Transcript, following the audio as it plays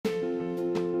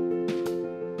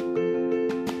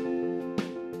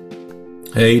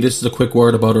Hey, this is a quick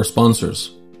word about our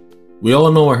sponsors. We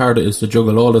all know how hard it is to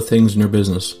juggle all the things in your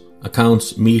business.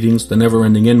 Accounts, meetings, the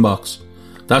never-ending inbox.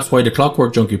 That's why the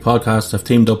Clockwork Junkie podcast have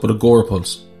teamed up with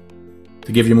Agorapulse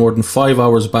to give you more than 5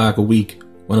 hours back a week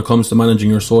when it comes to managing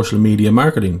your social media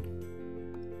marketing.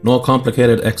 No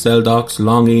complicated Excel docs,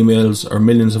 long emails, or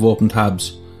millions of open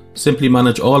tabs. Simply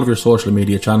manage all of your social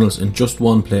media channels in just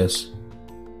one place.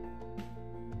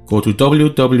 Go to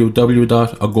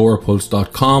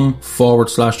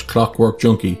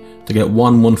www.agorapulse.com/clockworkjunkie to get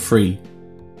 1 month free.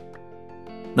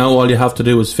 Now all you have to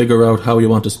do is figure out how you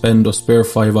want to spend those spare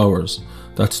 5 hours.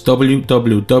 That's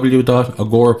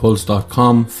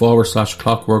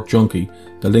www.agorapulse.com/clockworkjunkie.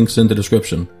 The link's in the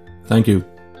description. Thank you.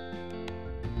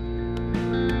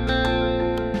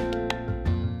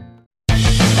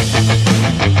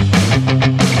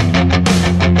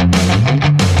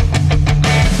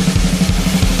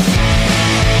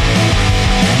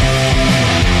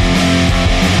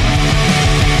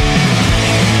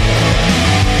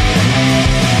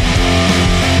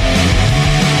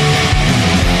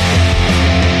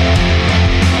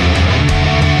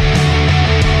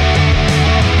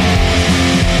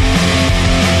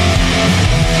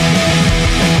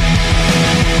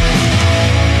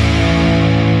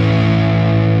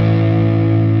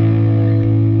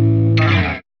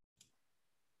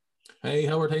 Hey,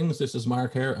 how are things? This is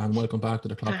Mark here, and welcome back to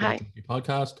the Clockwork Junkie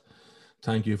podcast.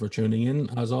 Thank you for tuning in,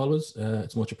 as always.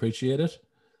 It's much appreciated.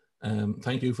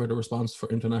 Thank you for the response for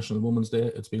International Women's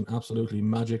Day. It's been absolutely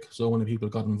magic. So many people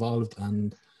got involved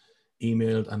and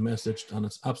emailed and messaged, and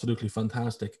it's absolutely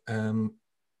fantastic. On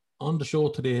the show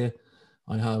today,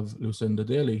 I have Lucinda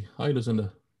Daly. Hi,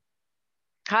 Lucinda.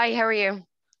 Hi, how are you?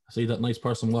 I see that nice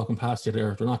person walking past you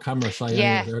there. They're not camera shy,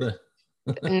 Yeah. are they?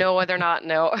 No, they're not.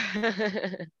 No.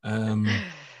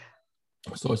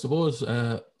 So I suppose we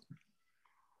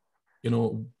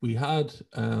had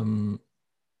kind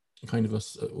of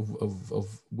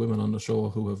of women on the show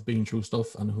who have been through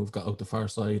stuff and who've got out the far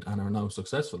side and are now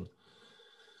successful.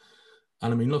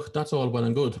 And I mean, look, that's all well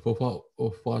and good, but what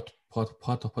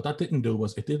that didn't do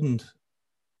was it didn't,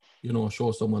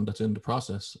 show someone that's in the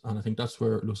process. And I think that's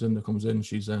where Lucinda comes in.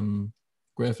 She's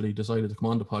gratefully decided to come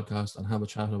on the podcast and have a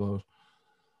chat about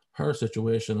her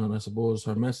situation, and I suppose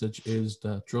her message is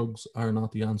that drugs are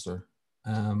not the answer.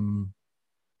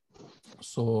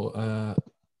 So I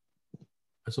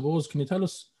suppose, can you tell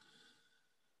us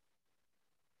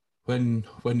when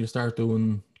you start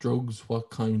doing drugs, what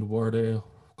kind were they,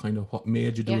 kind of what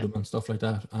made you do them and stuff like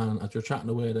that? And as you're chatting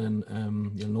away, then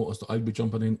you'll notice that I'll be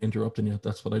jumping in, interrupting you.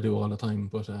 That's what I do all the time.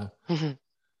 But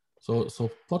so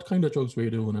what kind of drugs were you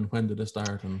doing, and when did it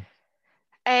start?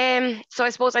 And so I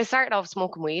suppose I started off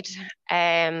smoking weed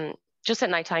just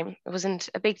at night time. It wasn't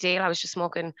a big deal. I was just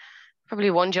smoking probably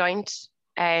one joint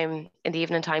in the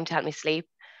evening time to help me sleep,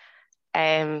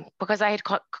 because I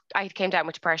had came down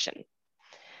with depression.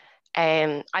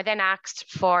 I then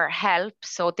asked for help.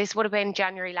 So this would have been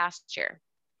January last year.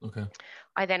 Okay.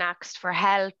 I then asked for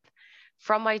help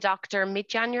from my doctor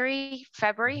mid-January,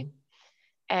 February.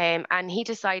 And he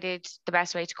decided the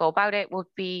best way to go about it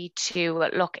would be to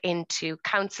look into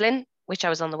counselling, which I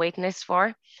was on the waiting list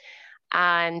for.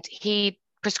 And he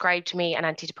prescribed me an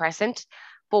antidepressant.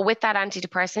 But with that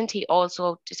antidepressant, he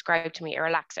also prescribed me a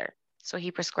relaxer. So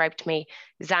he prescribed me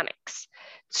Xanax.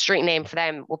 The street name for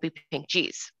them would be Pink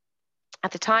G's.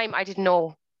 At the time, I didn't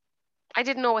know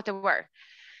what they were.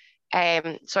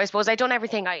 So I suppose I'd done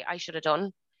everything I should have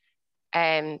done.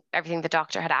 Everything the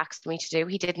doctor had asked me to do.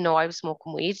 He didn't know I was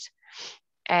smoking weed.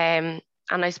 And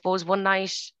I suppose one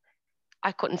night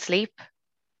I couldn't sleep.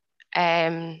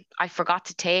 I forgot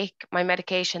to take my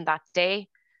medication that day.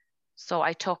 So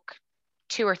I took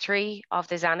 2 or 3 of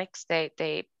the Xanax. They'd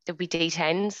be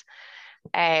D10s.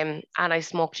 And I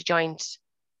smoked a joint,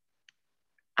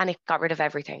 and it got rid of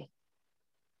everything.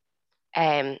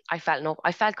 I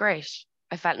felt great.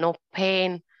 I felt no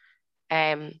pain.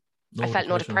 I felt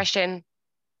no depression.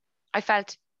 I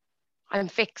felt I'm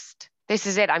fixed. This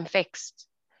is it. I'm fixed.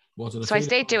 Was it so I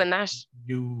stayed doing that.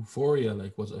 Euphoria,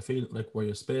 like, was it a feeling like, were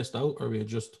you spaced out, or were you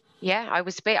just? Yeah, I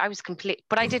was complete,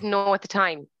 but I didn't know at the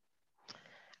time.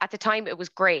 At the time, it was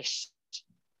great.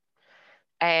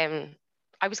 I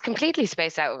was completely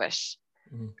spaced out of it,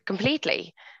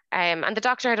 completely. And the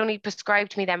doctor had only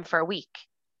prescribed me them for a week.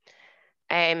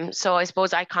 So I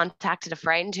suppose I contacted a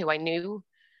friend who I knew,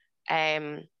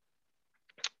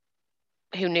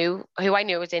 who I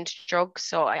knew was into drugs.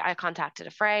 So I contacted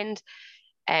a friend,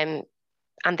 and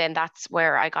then that's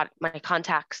where I got my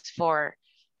contacts for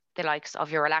the likes of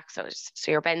your relaxers,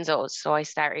 so your benzos. So I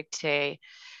started to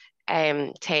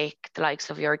take the likes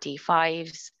of your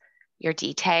D5s, your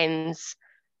D10s,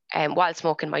 while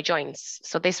smoking my joints.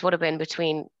 So this would have been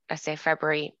between, let's say,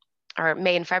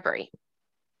 May and February.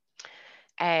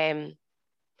 And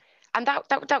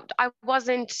that I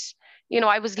wasn't,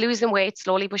 I was losing weight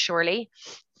slowly but surely.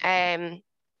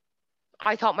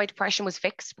 I thought my depression was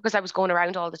fixed because I was going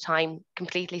around all the time,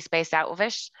 completely spaced out of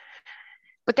it.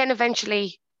 But then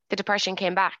eventually the depression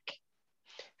came back,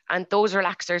 and those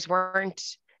relaxers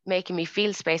weren't making me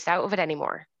feel spaced out of it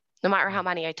anymore. No matter how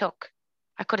many I took,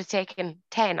 I could have taken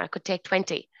 10, I could take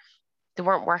 20. They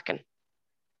weren't working.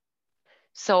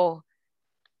 So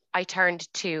I turned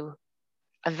to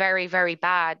a very, very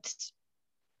bad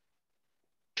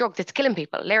drug that's killing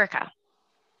people, Lyrica.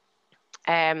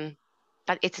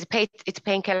 It's a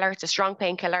painkiller. It's a strong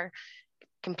painkiller.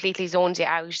 Completely zones you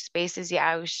out, spaces you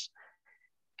out.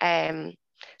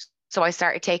 So I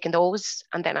started taking those,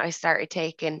 and then I started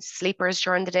taking sleepers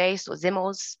during the day, so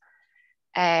Zimos.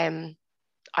 I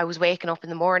was waking up in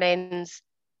the mornings,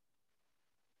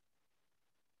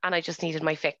 and I just needed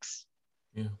my fix.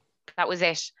 Yeah. That was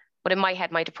it. But in my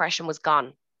head, my depression was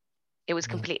gone. It was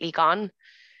completely gone.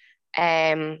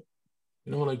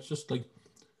 Just like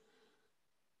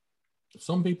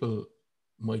some people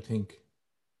might think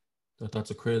that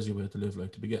that's a crazy way to live,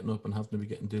 like to be getting up and having to be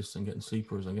getting this and getting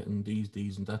sleepers and getting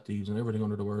these and that, and everything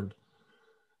under the world.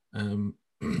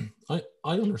 I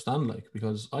understand, like,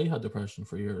 because I had depression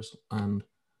for years, and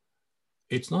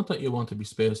it's not that you want to be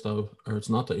spaced out, or it's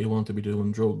not that you want to be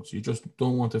doing drugs. You just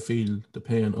don't want to feel the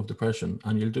pain of depression,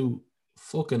 and you'll do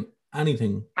fucking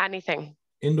anything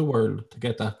in the world to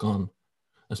get that gone,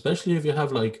 especially if you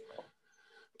have like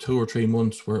 2 or 3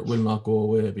 months where it will not go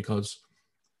away. Because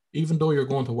even though you're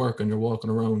going to work and you're walking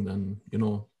around and,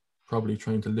 probably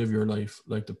trying to live your life,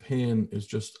 like the pain is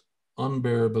just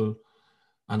unbearable.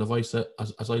 And if I said,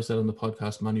 as I said on the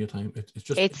podcast many a time, it's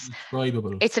just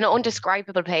indescribable. It's an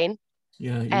undescribable pain.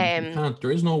 Yeah, you can't.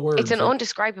 There is no words. It's an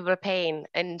undescribable pain,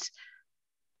 and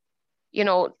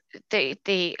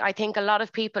I think a lot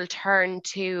of people turn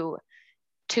to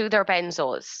their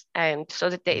benzos, and so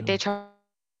that they turn.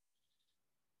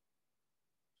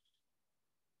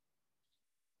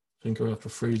 I think you're after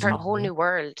freezing. A whole new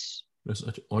world.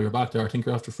 Oh, you're back there. I think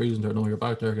you're after freezing there. No, you're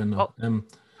back there again now.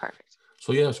 Perfect.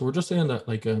 So yeah, so we're just saying that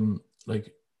like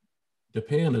the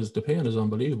pain is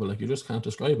unbelievable. Like you just can't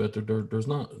describe it. There's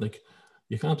not, like,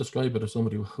 you can't describe it as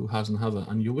somebody who hasn't had it,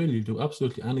 and you do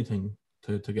absolutely anything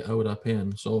to get out of that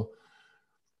pain. So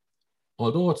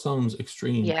although it sounds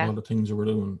extreme, all the things you were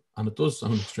doing, and it does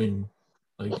sound extreme,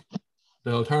 like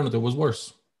the alternative was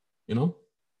worse,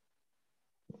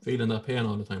 feeling that pain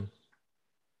all the time.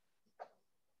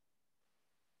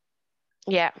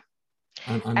 Yeah.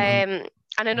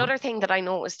 And another thing that I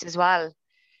noticed as well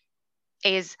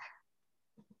is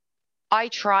I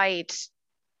tried,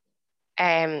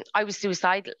 I was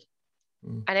suicidal.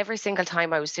 And every single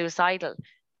time I was suicidal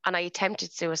and I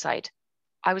attempted suicide,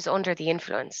 I was under the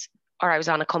influence or I was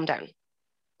on a come down.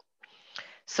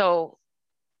 So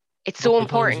it's so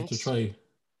important to try.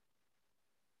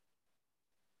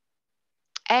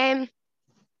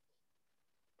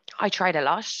 I tried a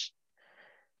lot.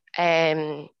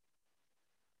 And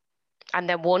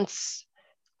then once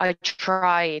I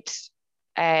tried,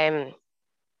 I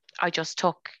just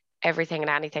took everything and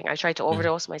anything. I tried to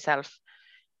overdose myself,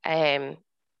 and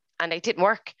it didn't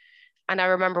work. And I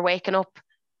remember waking up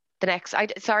I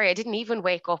didn't even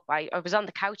wake up. I was on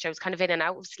the couch. I was kind of in and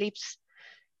out of sleeps.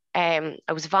 I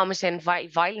was vomiting,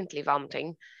 violently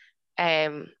vomiting.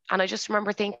 And I just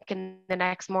remember thinking the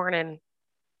next morning,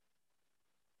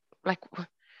 like,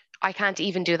 I can't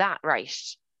even do that right.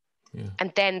 Yeah.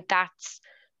 And then that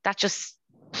just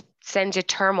sends you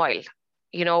turmoil,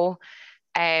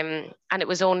 and it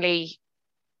was only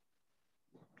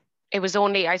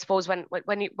I suppose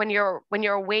when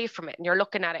you're away from it and you're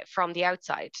looking at it from the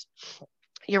outside,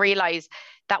 you realize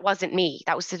that wasn't me,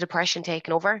 that was the depression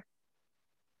taking over.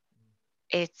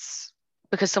 It's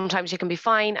because sometimes you can be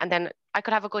fine, and then I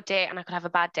could have a good day and I could have a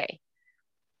bad day.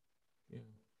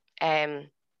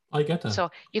 I get that.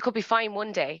 So you could be fine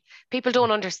one day. People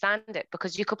don't understand it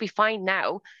because you could be fine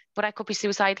now, but I could be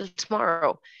suicidal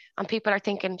tomorrow. And people are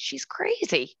thinking, she's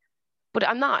crazy. But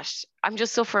I'm not. I'm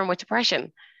just suffering with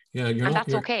depression. Yeah,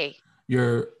 that's okay.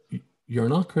 You're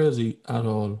not crazy at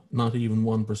all, not even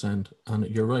 1%. And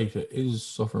you're right, it is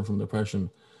suffering from depression.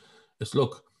 It's,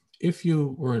 look, if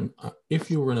you were in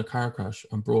a car crash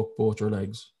and broke both your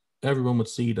legs, everyone would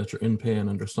see that you're in pain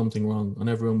and there's something wrong, and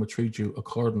everyone would treat you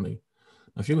accordingly.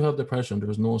 If you have depression,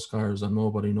 there's no scars and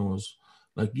nobody knows.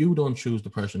 Like, you don't choose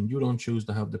depression. You don't choose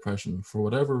to have depression. For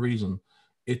whatever reason,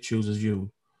 it chooses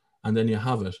you. and then you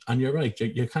have it. And you're right,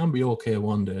 you can be okay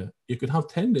one day. You could have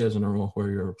 10 days in a row where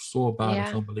you're so bad,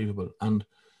 it's unbelievable. And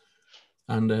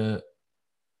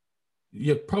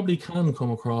you probably can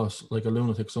come across like a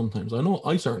lunatic sometimes. I know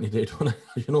I certainly did when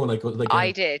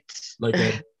I did. Like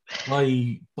a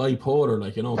bipolar,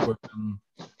 like,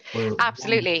 where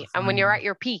absolutely. And when you're at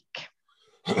your peak,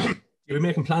 you're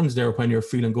making plans there when you're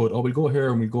feeling good. Oh, we'll go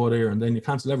here and we'll go there, and then you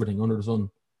cancel everything under the sun.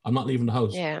 I'm not leaving the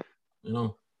house. Yeah.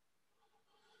 You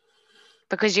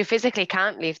because you physically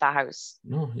can't leave the house.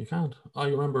 No, you can't. I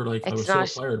remember, like, I was so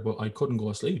tired, but I couldn't go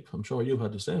to sleep. I'm sure you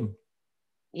had the same.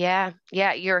 Yeah.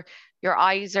 Your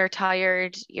eyes are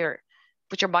tired.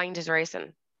 But your mind is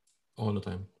racing all the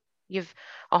time. You've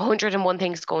 101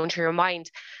 things going through your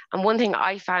mind. And one thing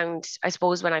I found, I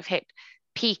suppose, when I've hit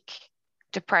peak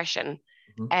depression,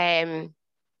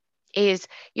 is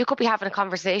you could be having a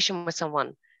conversation with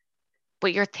someone,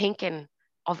 but you're thinking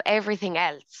of everything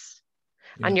else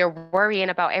and you're worrying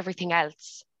about everything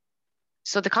else.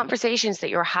 So the conversations that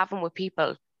you're having with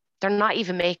people, they're not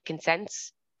even making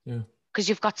sense. Yeah. Because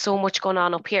you've got so much going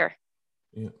on up here.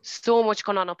 Yeah. So much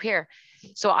going on up here.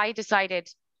 So I decided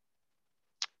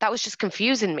that was just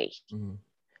confusing me.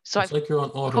 So it's like you're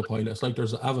on autopilot. It's like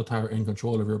there's an avatar in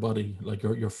control of your body. Like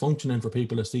you're functioning for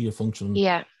people to see you function.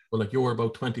 Yeah. But like you're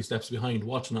about 20 steps behind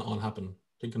watching it all happen,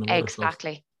 thinking of other stuff.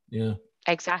 Exactly. Yeah.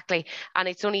 Exactly. And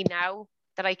it's only now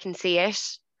that I can see it.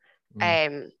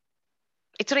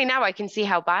 It's only now I can see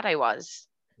how bad I was.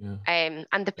 Yeah.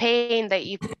 And the pain that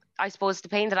I suppose the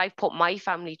pain that I've put my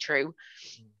family through,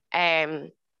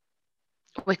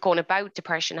 with going about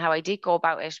depression, how I did go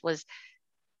about it was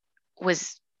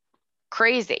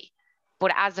crazy.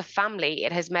 But as a family,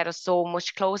 it has made us so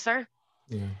much closer.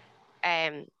 Yeah.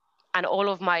 And all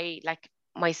of my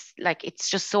it's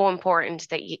just so important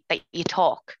that you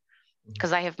talk,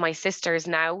 because I have my sisters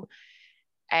now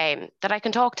that I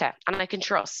can talk to and I can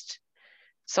trust.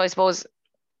 So I suppose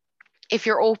if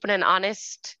you're open and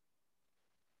honest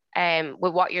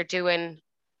with what you're doing,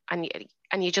 and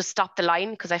you just stop the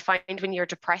line, because I find when you're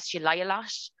depressed, you lie a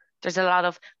lot. There's a lot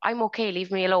of, I'm okay,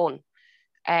 leave me alone.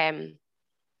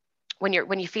 When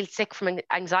you feel sick from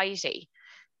anxiety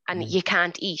and you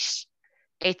can't eat,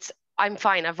 it's, I'm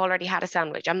fine, I've already had a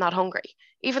sandwich, I'm not hungry.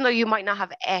 Even though you might not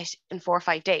have ate in 4 or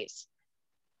 5 days.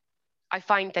 I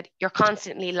find that you're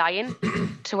constantly lying.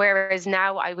 To whereas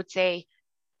now I would say,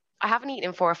 I haven't eaten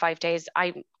in 4 or 5 days.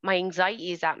 My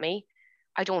anxiety is at me.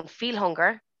 I don't feel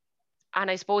hunger. And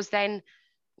I suppose then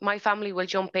my family will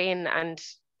jump in and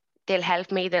they'll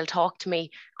help me, they'll talk to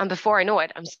me. And before I know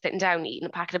it, I'm sitting down eating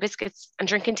a packet of biscuits and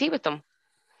drinking tea with them.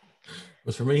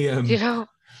 But for me, no,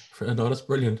 that's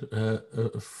brilliant.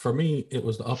 For me, it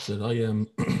was the opposite.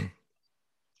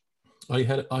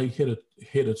 I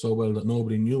hit it so well that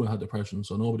nobody knew I had depression.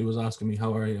 So nobody was asking me,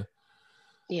 how are you?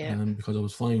 Yeah. Because I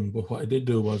was fine. But what I did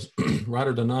do was,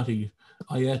 rather than not eat,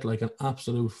 I ate like an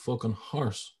absolute fucking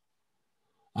horse.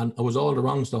 And it was all the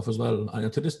wrong stuff as well.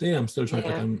 And to this day, I'm still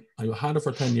trying. I had it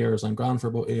for 10 years. I'm gone for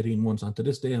about 18 months. And to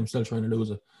this day, I'm still trying to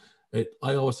lose it.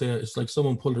 I always say it's like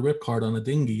someone pulled a ripcord on a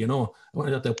dinghy, I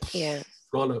went out there,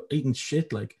 eating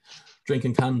shit, like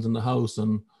drinking cans in the house,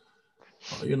 and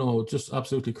just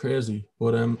absolutely crazy.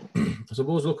 But I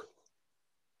suppose, look,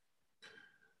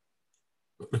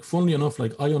 like, funnily enough,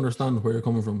 like, I understand where you're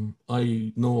coming from.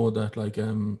 I know that, like,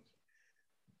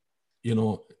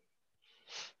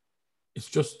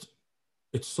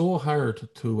 it's so hard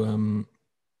to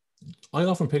I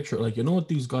often picture, like,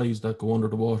 these guys that go under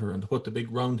the water and they put the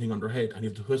big round thing on their head and you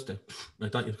have to twist it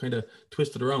like that. You kind of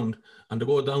twist it around and they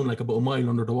go down like about a mile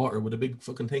under the water with a big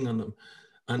fucking thing on them.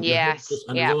 And there's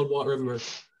all water everywhere.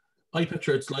 I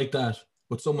picture it's like that,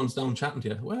 but someone's down chatting to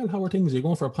you. Well, how are things? Are you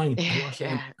going for a pint? And you're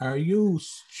saying, are you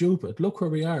stupid? Look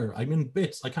where we are. I'm in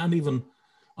bits. I can't even.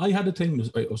 I had a thing,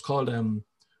 it was called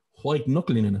white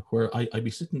knuckling in it, where I'd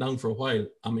be sitting down for a while.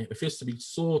 I mean, it used to be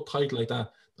so tight like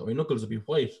that my knuckles would be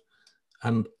white.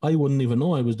 And I wouldn't even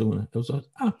know I was doing it. It was an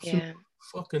absolute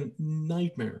fucking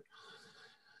nightmare.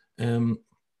 And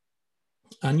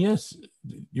yes,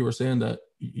 you were saying that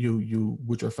you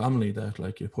with your family, that,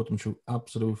 like, you put them through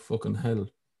absolute fucking hell.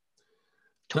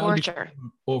 Torture.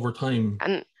 Over time,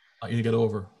 and you get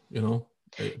over,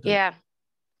 Yeah.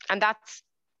 And that's,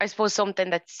 I suppose,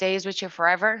 something that stays with you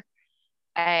forever.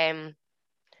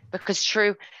 Because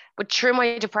through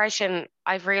my depression,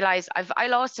 I've realized I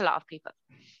lost a lot of people.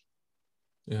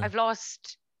 Yeah. I've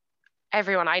lost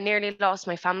everyone. I nearly lost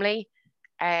my family.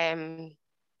 I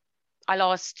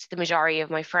lost the majority of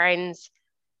my friends.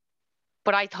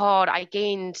 But I thought I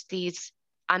gained these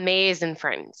amazing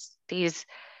friends.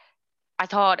 I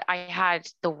thought I had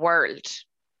the world.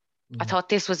 I thought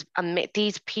this was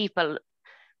these people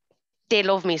they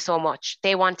love me so much.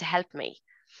 They want to help me.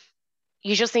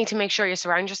 You just need to make sure you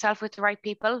surround yourself with the right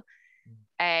people.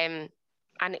 And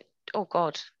oh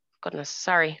God, goodness,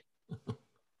 sorry.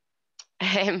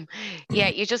 Yeah,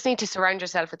 you just need to surround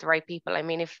yourself with the right people. I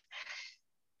mean, if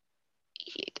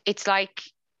it's like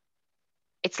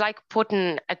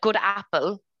putting a good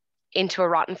apple into a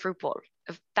rotten fruit bowl.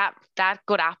 If that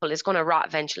good apple is going to rot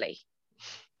eventually.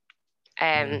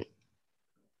 And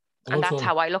that's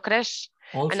how I look at it.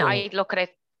 And I look at it.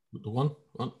 The one.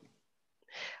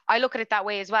 I look at it that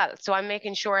way as well. So I'm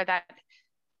making sure that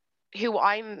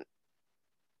I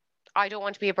don't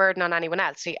want to be a burden on anyone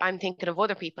else. So I'm thinking of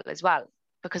other people as well,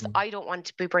 because I don't want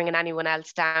to be bringing anyone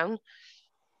else down.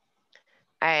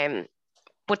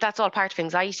 But that's all part of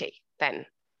anxiety then.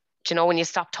 Do you know, when you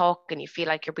stop talking, you feel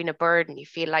like you're being a burden, you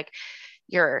feel like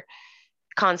you're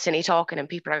constantly talking and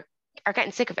people are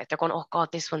getting sick of it. They're going, oh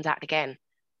God, this one's at it again.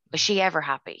 Was she ever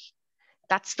happy?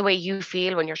 That's the way you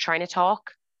feel when you're trying to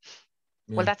talk.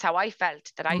 Yeah. Well, that's how I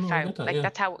felt.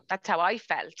 That's how I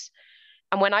felt.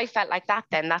 And when I felt like that,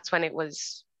 then that's when it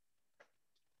was,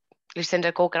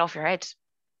 Lucinda, go get off your head.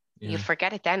 Yeah. You'll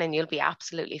forget it then and you'll be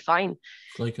absolutely fine.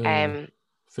 It's like a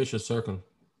vicious circle.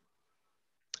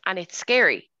 And it's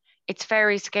scary. It's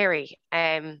very scary.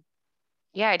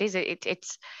 Yeah, it is.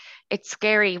 It's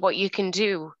scary what you can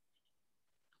do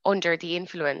under the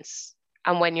influence,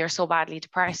 and when you're so badly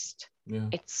depressed. Yeah.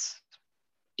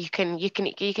 You can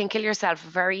kill yourself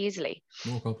very easily.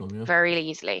 No problem. Yeah. Very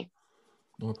easily.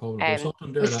 No problem. There was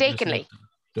something there mistakenly.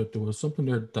 There was something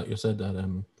there that you said that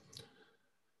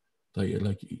you,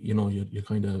 like, you know, you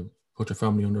kind of put your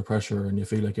family under pressure and you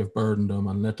feel like you've burdened them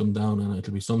and let them down, and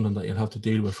it'll be something that you'll have to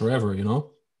deal with forever, you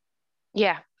know?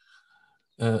 Yeah.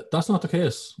 That's not the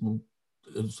case.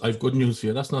 I've good news for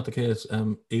you. That's not the case.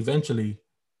 Eventually,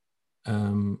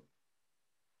 when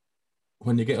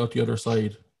you get out the other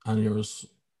side, and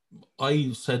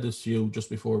I said this to you just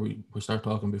before we start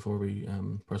talking, before we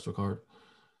press record,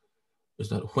 is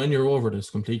that when you're over this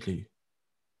completely,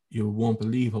 you won't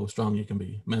believe how strong you can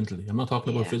be mentally. I'm not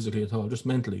talking about physically at all, just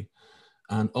mentally.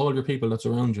 And all your people that's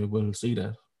around you will see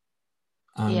that.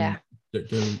 And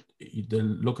they'll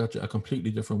look at you a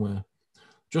completely different way.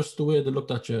 Just the way they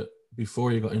looked at you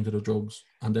before you got into the drugs,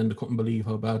 and then they couldn't believe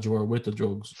how bad you were with the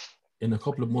drugs. In a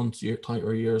couple of months,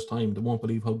 or years' time, they won't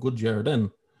believe how good you are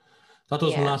then. That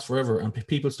doesn't last forever. And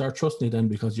people start trusting you then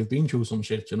because you've been through some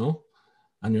shit, you know?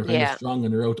 And you're kind of strong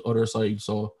and you're out the other side.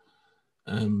 So,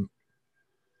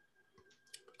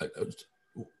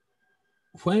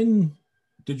 when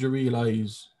did you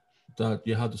realize that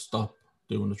you had to stop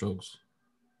doing the drugs?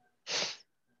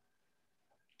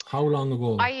 How long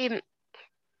ago?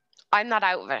 I'm not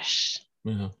out of it.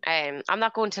 Yeah. I'm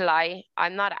not going to lie.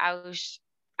 I'm not out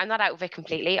of it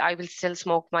completely. I will still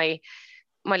smoke my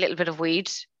little bit of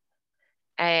weed.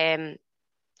 I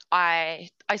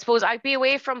suppose I'd be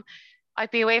away from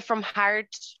hard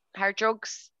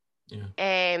drugs.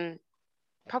 Yeah.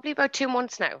 Probably about 2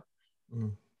 months now.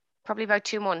 Probably about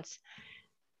 2 months.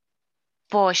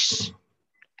 But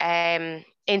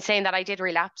in saying that, I did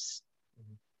relapse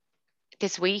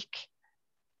this week.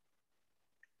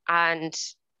 And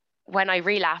when I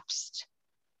relapsed,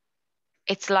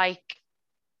 it's like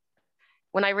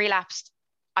when I relapsed,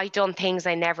 I done things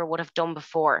I never would have done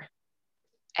before.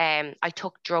 I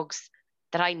took drugs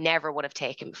that I never would have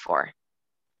taken before.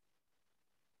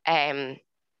 And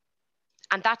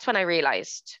that's when I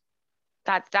realized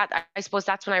that I suppose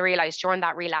that's when I realized during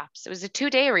that relapse. It was a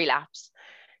 2-day relapse.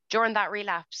 During that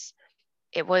relapse,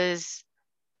 it was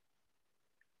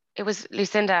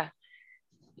Lucinda,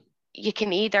 you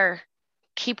can either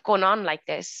keep going on like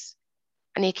this,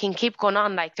 and you can keep going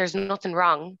on like there's nothing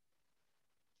wrong.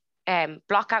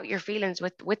 Block out your feelings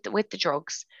with the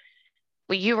drugs.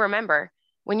 But you remember,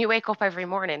 when you wake up every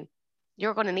morning,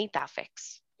 you're going to need that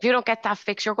fix. If you don't get that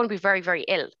fix, you're going to be very, very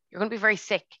ill. You're going to be very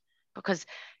sick, because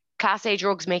Class A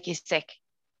drugs make you sick,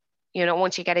 you know,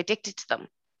 once you get addicted to them.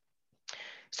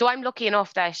 So I'm lucky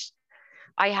enough that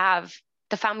I have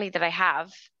the family that I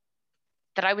have,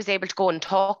 that I was able to go and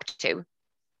talk to.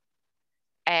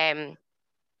 And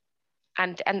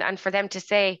for them to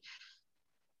say,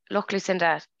 look,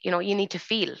 Lucinda, you know, you need to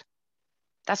feel.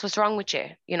 That's what's wrong with you.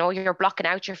 You know, you're blocking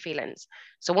out your feelings.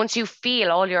 So once you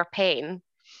feel all your pain,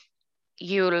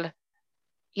 you'll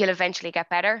eventually get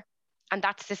better. And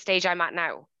that's the stage I'm at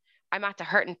now. I'm at the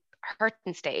hurting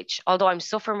stage. Although I'm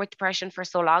suffering with depression for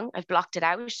so long, I've blocked it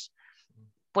out.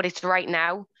 But it's right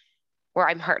now where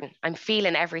I'm hurting. I'm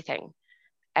feeling everything.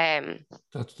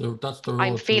 That's the road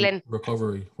to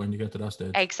recovery when you get to that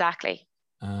stage. Exactly.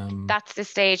 That's the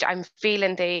stage. I'm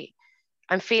feeling the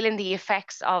I'm feeling the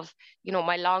effects of, you know,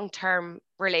 my long-term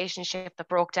relationship that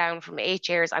broke down from 8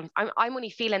 years. I'm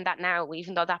only feeling that now,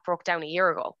 even though that broke down a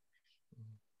year ago,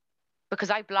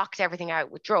 because I blocked everything out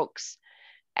with drugs.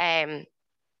 Deaths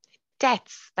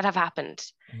that have happened.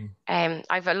 I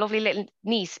have a lovely little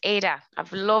niece, Ada. I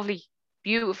have a lovely,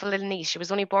 beautiful little niece. She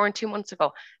was only born 2 months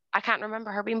ago. I can't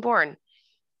remember her being born.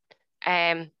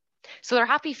 So they're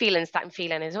happy feelings that I'm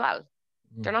feeling as well.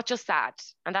 They're not just sad.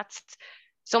 And that's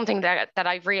something that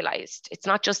I've realized. It's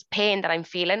not just pain that I'm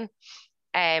feeling.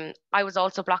 I was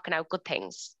also blocking out good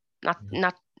things,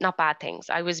 not bad things.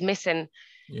 I was missing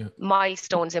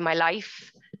milestones in my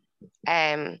life.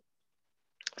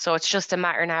 So it's just a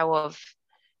matter now of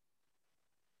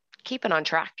keeping on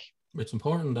track. It's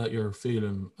important that you're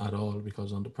feeling at all,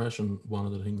 because on depression, one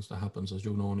of the things that happens, as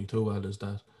you know only too well, is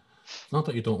that it's not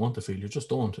that you don't want to feel, you just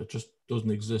don't. It just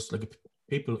doesn't exist. Like,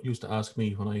 people used to ask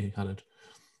me when I had it,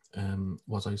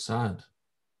 was I sad?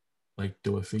 Like,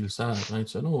 do I feel sad? And I'd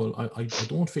say, no, well, I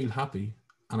don't feel happy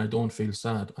and I don't feel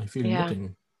sad. I feel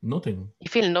nothing. You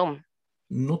feel numb.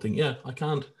 Nothing. Yeah, I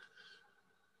can't.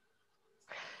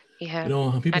 Yeah. You know,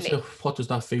 and people say, what does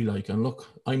that feel like? And look,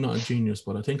 I'm not a genius,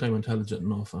 but I think I'm intelligent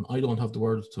enough, and I don't have the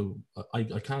words to, I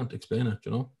can't explain it,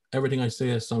 you know. Everything I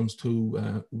say sounds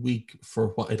too weak for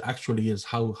what it actually is,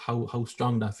 how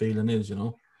strong that feeling is, you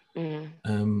know. And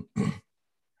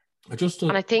I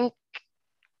think,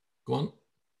 go on.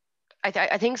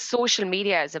 I think social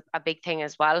media is a big thing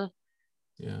as well.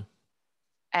 Yeah.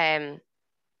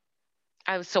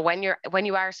 So when you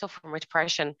are suffering with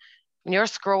depression, when you're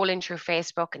scrolling through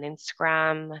Facebook and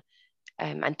Instagram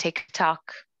and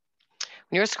TikTok,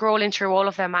 when you're scrolling through all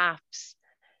of them apps,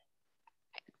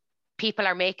 people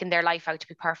are making their life out to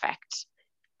be perfect.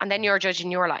 And then you're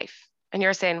judging your life and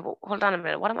you're saying, well, hold on a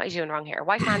minute, what am I doing wrong here?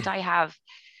 Why can't I have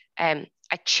a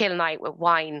chill night with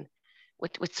wine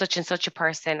with such and such a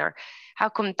person? Or how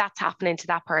come that's happening to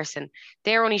that person?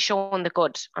 They're only showing the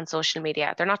good on social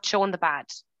media. They're not showing the bad.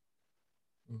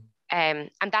 And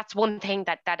that's one thing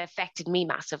that affected me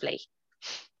massively.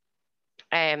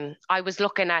 I was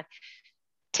looking at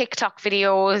TikTok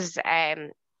videos,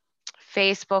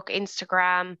 Facebook,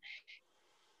 Instagram.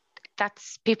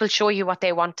 That's, people show you what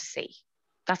they want to see.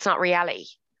 That's not reality.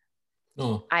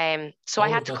 No. So I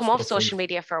had to come off social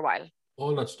media for a while.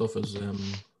 All that stuff is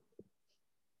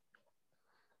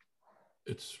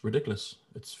it's ridiculous.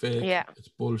 It's fake. Yeah. It's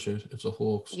bullshit. It's a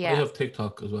hoax. Yeah. I have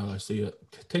TikTok as well. I see it.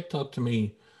 TikTok to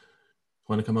me,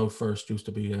 when it came out first, used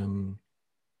to be it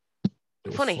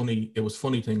was funny. It was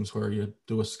funny things where you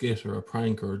do a skit or a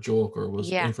prank or a joke, or it was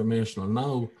informational.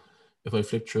 Now, if I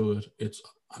flip through it, it's,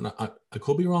 and I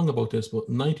could be wrong about this, but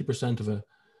 90% of it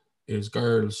is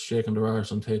girls shaking their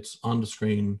arse and tits on the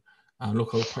screen, and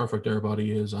look how perfect their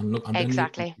body is, and look, and then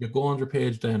you go on their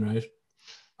page then, right,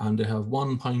 and they have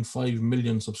 1.5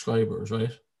 million subscribers,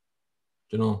 right?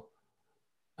 You know,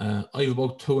 I have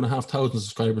about 2,500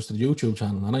 subscribers to the YouTube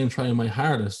channel, and I'm trying my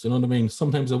hardest. You know what I mean?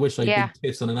 Sometimes I wish I had big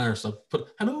tits and an arse. I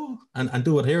put hello and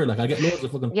do it here. Like, I get loads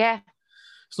of fucking. Yeah.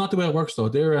 It's not the way it works though.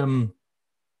 They're only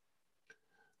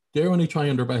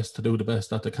trying their best to do the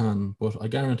best that they can, but I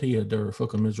guarantee you they're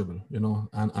fucking miserable. You know,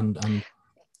 and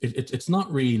it's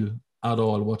not real at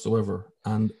all whatsoever.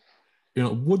 And you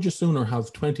know, would you sooner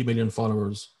have 20 million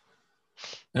followers?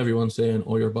 Everyone saying,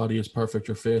 oh, your body is perfect,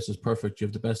 your face is perfect, you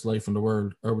have the best life in the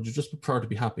world, or would you just prefer to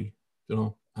be happy, you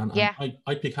know? And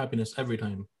I pick happiness every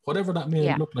time, whatever that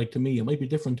may look like to me. It might be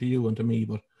different to you and to me,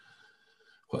 but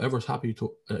whatever's happy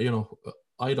to, you know,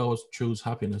 I'd always choose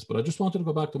happiness. But I just wanted to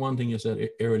go back to one thing you said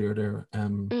earlier there.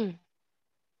 And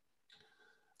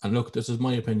look, this is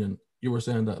my opinion. You were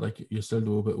saying that, like, you still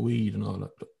do a bit of weed and all that.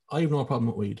 I have no problem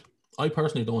with weed. I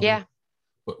personally don't. Yeah.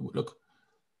 But look,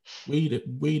 weed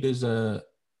is you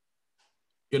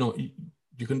know,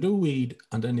 you can do weed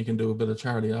and then you can do a bit of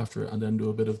charity after it, and then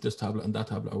do a bit of this tablet and that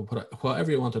tablet, or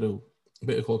whatever you want to do. A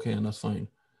bit of cocaine, that's fine.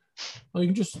 Or you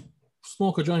can just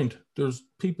smoke a joint. There's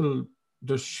people,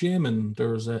 there's shaman,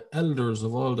 there's elders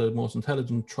of all the most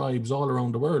intelligent tribes all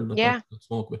around the world that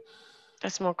smoke with. I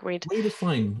smoke weed. Weed is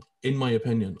fine, in my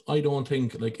opinion. I don't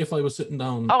think, like, if I was sitting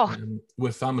down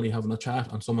with family having a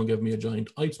chat and someone gave me a joint,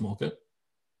 I'd smoke it.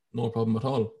 No problem at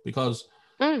all, because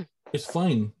it's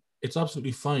fine. It's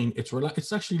absolutely fine.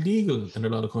 It's actually legal in a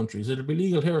lot of countries. It'll be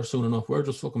legal here soon enough. We're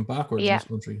just fucking backwards in this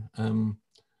country,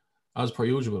 as per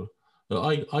usual.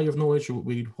 I have no issue with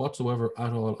weed whatsoever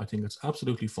at all. I think it's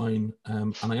absolutely fine.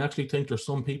 And I actually think there's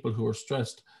some people who are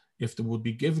stressed if they would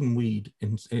be given weed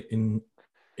in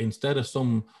instead of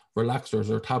some relaxers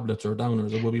or tablets or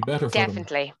downers. It would be better for them.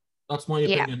 Definitely. That's my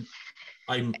opinion.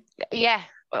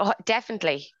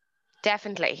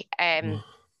 Definitely.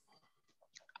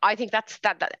 I think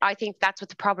I think that's what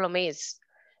the problem is.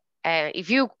 If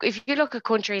you look at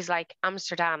countries like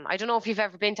Amsterdam, I don't know if you've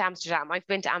ever been to Amsterdam. I've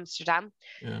been to Amsterdam,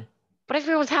 Yeah. but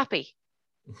everyone's happy.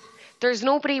 There's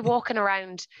nobody walking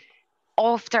around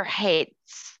off their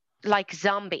heads like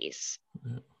zombies.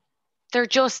 Yeah. They're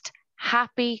just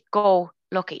happy go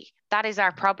lucky. That is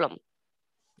our problem.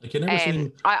 Like, you never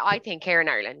seen. I think here in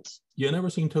Ireland. You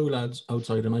never seen two lads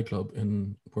outside a nightclub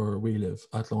in where we live,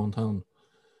 Athlone Town,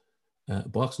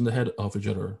 boxing the head off each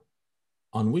other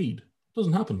on weed.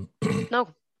 Doesn't happen. No,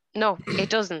 it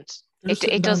doesn't.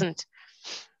 It doesn't.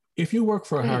 If you work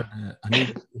for a hard and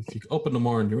if you up in the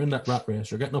morning, you're in that rat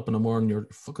race, you're getting up in the morning, you're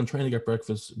fucking trying to get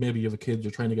breakfast, maybe you have a kid,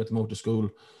 you're trying to get them out to school.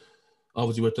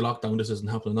 Obviously with the lockdown, this isn't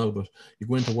happening now, but you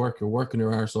go into work, you're working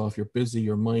your arse off, you're busy,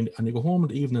 your mind, and you go home in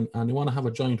the evening and you want to have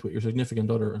a joint with your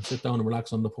significant other and sit down and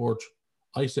relax on the porch.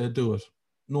 I said, do it.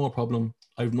 No problem.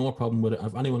 I have no problem with it.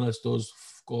 If anyone else does,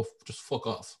 just fuck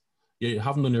off. You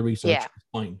haven't done your research. Yeah. It's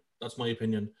fine. That's my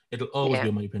opinion. It'll always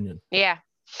be my opinion. Yeah.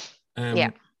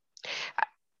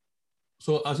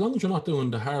 So as long as you're not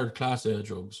doing the hard class A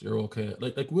drugs, you're okay.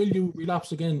 Like will you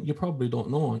relapse again? You probably don't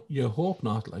know. You hope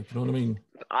not. Like, you know what I mean?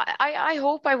 I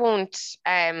hope I won't.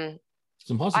 It's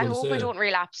impossible to say. I hope I don't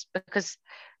relapse because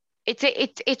it's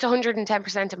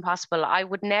 110% impossible. I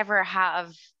would never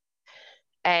have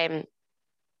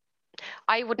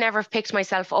picked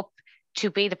myself up to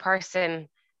be the person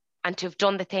and to have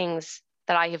done the things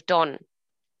that I have done.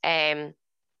 And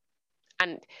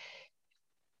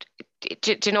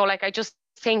do you know, like, I just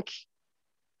think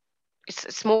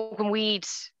smoking weed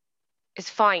is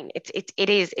fine.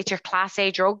 It's your class A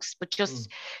drugs, but just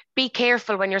be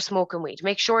careful when you're smoking weed.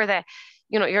 Make sure that,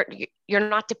 you know, you're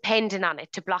not dependent on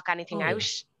it to block anything out.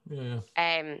 Yeah.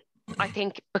 I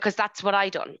think because that's what I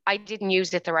done. I didn't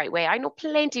use it the right way. I know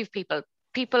plenty of people,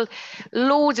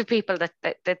 loads of people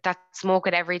that smoke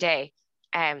it every day.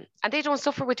 And they don't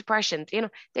suffer with depression. You know,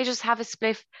 they just have a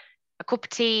spliff, a cup of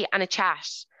tea and a chat,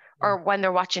 or when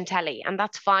they're watching telly, and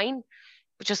that's fine.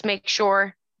 But just make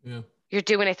sure you're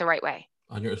doing it the right way.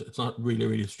 And it's not really,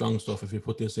 really strong stuff if you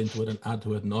put this into it and add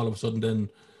to it, and all of a sudden then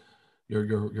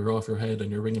you're off your head and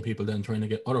you're ringing people then trying to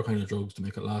get other kind of drugs to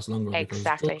make it last longer.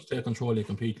 Exactly. Because drugs take control of you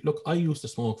completely. Look, I used to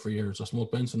smoke for years. I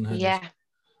smoked Benson hedges. Yeah.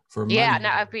 For many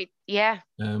years.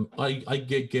 I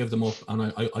gave them up,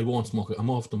 and I won't smoke it. I'm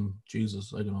off them,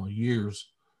 Jesus, I don't know,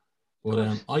 years.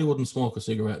 But I wouldn't smoke a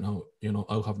cigarette now, you know,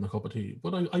 out having a cup of tea.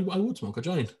 But I would smoke a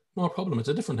joint. No problem. It's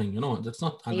a different thing, you know. It's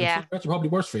not. And cigarettes are probably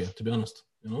worse for you, to be honest.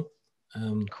 You know.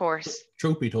 Of course.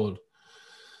 Truth be told.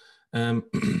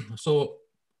 So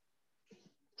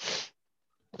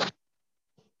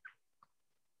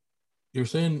you're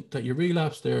saying that you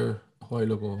relapsed there a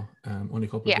while ago, only a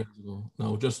couple of days ago.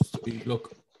 Now, just to be,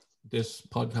 look, this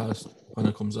podcast, when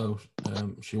it comes out,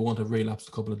 she won't have relapsed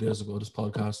a couple of days ago. This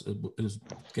podcast is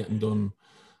getting done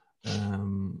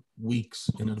weeks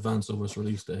in advance of its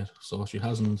release date. So she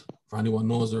hasn't, for anyone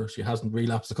knows her, she hasn't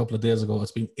relapsed a couple of days ago.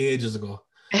 It's been ages ago.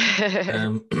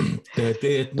 The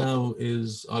date now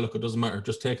is, oh look, it doesn't matter.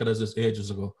 Just take it as it's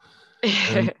ages ago.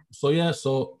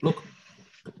 So look,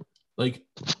 like,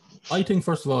 I think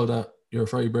first of all that you're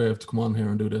very brave to come on here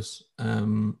and do this.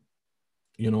 You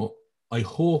know, I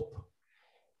hope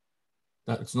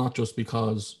that it's not just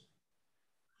because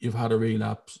you've had a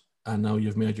relapse and now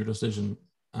you've made your decision,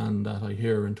 and that I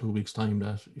hear in 2 weeks' time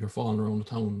that you're falling around the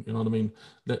town. You know what I mean?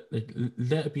 Let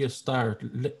it be a start.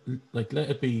 Let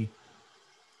it be.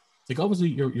 Like, obviously,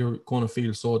 you're going to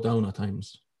feel so down at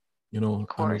times, you know, and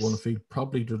you're going to feel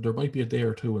probably there might be a day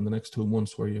or two in the next 2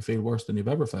 months where you feel worse than you've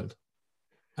ever felt.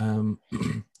 And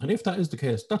if that is the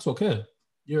case, that's okay.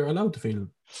 You're allowed to feel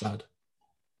sad.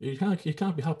 You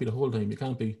can't be happy the whole time. You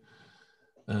can't be,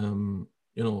 you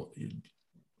know,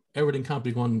 everything can't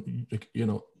be going, you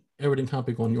know, everything can't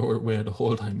be going your way the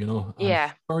whole time, you know. And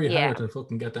it's very hard to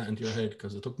fucking get that into your head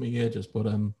because it took me ages. But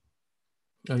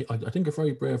I think you're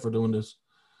very brave for doing this.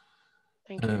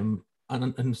 Thank you.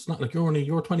 And it's not like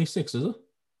you're 26, is it?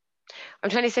 I'm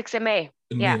 26 in May.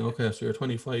 May, okay, so you're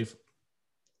 25.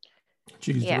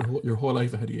 Jeez, your whole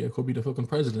life ahead of you. It could be the fucking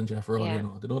president, Jeff, for all you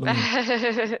know. You know what I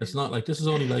mean? It's not like this is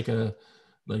only like a,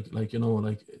 like you know,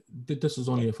 like this is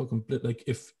only a fucking like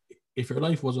if your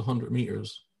life was 100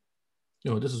 meters,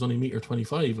 you know, this is only meter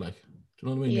 25. Like, do you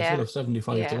know what I mean? You still have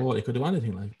 75 to go. It could do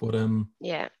anything, like, but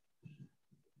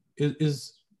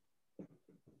is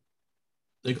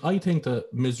like, I think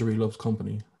that misery loves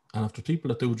company. And after people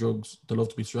that do drugs, they love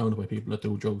to be surrounded by people that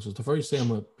do drugs. It's the very same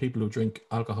with people who drink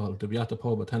alcohol. They'll be at the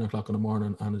pub at 10 o'clock in the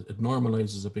morning, and it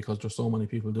normalizes it because there's so many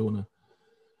people doing it.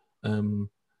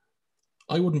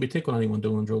 I wouldn't be tickling anyone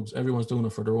doing drugs. Everyone's doing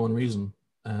it for their own reason.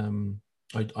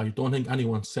 I don't think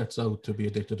anyone sets out to be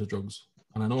addicted to drugs.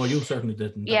 And I know you certainly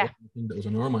didn't. That Yeah, was the thing that was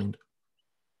in your mind.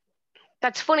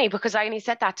 that's funny because I only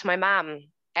said that to my mum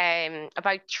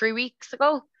about 3 weeks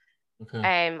ago.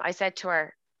 Okay. I said to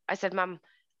her, I said, Mum,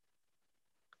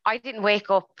 I didn't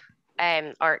wake up,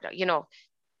 or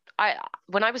I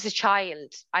when I was a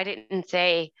child, I didn't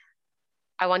say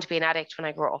I want to be an addict when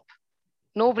I grow up.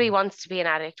 Nobody wants to be an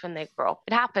addict when they grow up.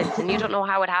 It happens, and you don't know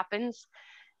how it happens.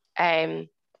 Um,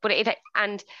 but it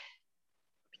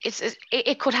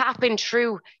could happen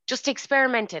through just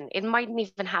experimenting. It mightn't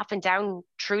even happen down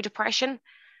through depression,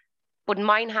 but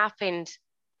mine happened,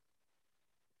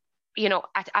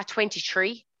 at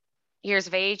 23 years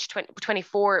of age,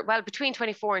 24, well, between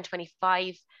 24 and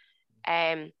 25,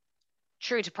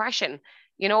 through depression.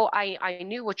 I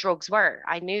knew what drugs were.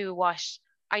 I knew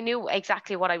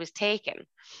exactly what I was taking.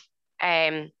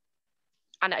 And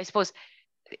I suppose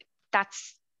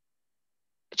that's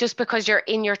just because you're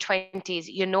in your 20s,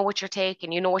 you know what you're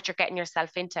taking, you know what you're getting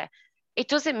yourself into. It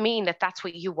doesn't mean that that's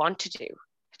what you want to do.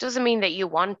 It doesn't mean that you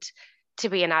want to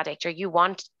be an addict or you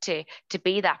want to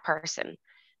be that person.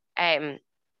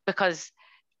 Because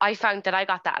I found that I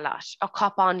got that a lot. Oh,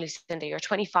 cop on, Lucinda, you're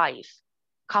 25.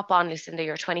 Cop on, Lucinda,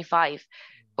 you're 25.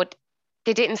 But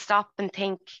they didn't stop and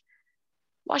think,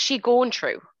 what's she going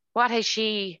through? What has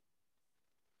she,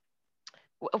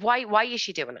 why is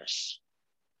she doing it?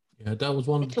 Yeah, that was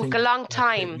one of It the took a things long that killed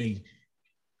time. me.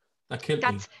 That killed me.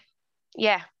 That's,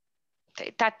 yeah,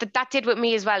 that did with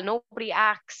me as well. Nobody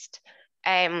asked.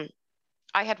 I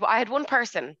had one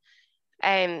person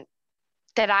that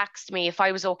asked me if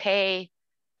I was okay,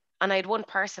 and I had one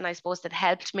person, I suppose, that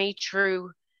helped me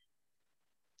through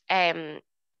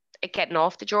getting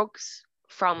off the drugs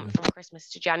from Christmas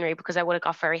to January, because I would have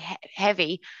got very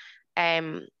heavy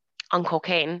on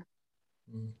cocaine.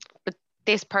 But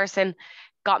this person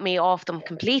got me off them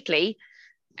completely,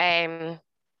 and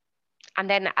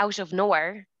then out of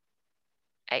nowhere,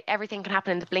 everything can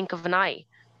happen in the blink of an eye,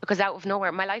 because out of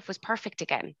nowhere my life was perfect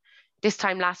again. This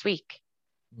time last week,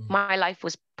 my life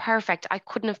was perfect. I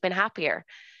couldn't have been happier.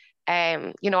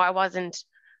 I wasn't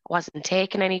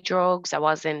taking any drugs. I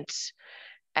was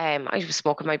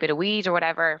smoking my bit of weed or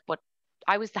whatever, but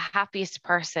I was the happiest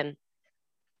person.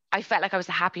 I felt like I was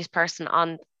the happiest person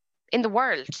in the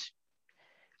world.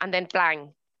 And then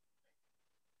bang,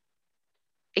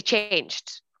 it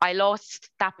changed. I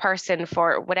lost that person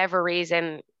for whatever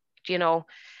reason, you know,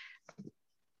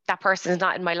 that person is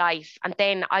not in my life. And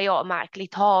then I automatically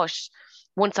thought,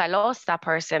 once I lost that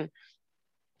person,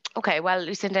 okay, well,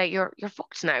 Lucinda, you're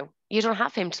fucked now. You don't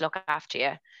have him to look after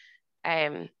you.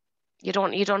 You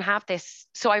don't have this.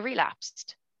 So I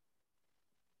relapsed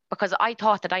because I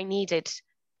thought that I needed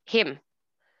him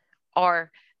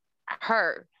or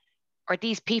her or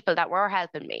these people that were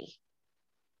helping me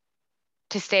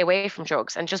to stay away from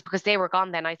drugs. And just because they were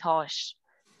gone, then I thought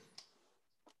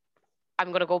I'm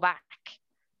going to go back.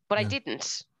 But I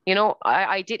didn't,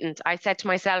 I didn't. I said to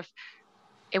myself,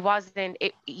 I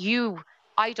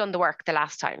done the work the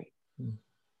last time.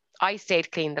 I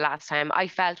stayed clean the last time. I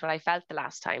felt what I felt the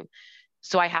last time.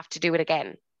 So I have to do it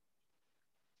again.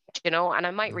 And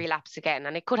I might relapse again,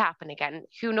 and it could happen again.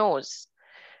 Who knows?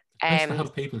 It's nice to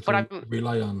have people to but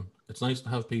rely on. It's nice to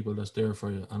have people that's there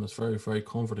for you. And it's very, very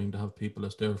comforting to have people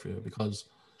that's there for you, because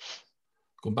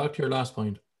going back to your last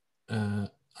point, and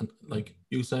like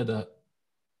you said that,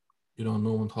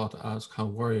 no one thought to ask how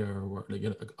were you, or like,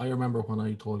 I remember when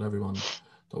I told everyone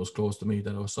that was close to me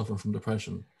that I was suffering from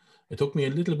depression. It took me a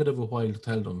little bit of a while to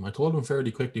tell them. I told them fairly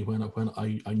quickly when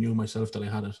I knew myself that I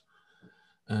had it.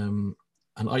 And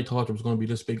I thought there was going to be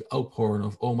this big outpouring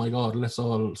of, oh my God, let's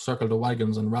all circle the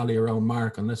wagons and rally around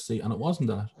Mark and let's see. And it wasn't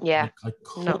that. Yeah. I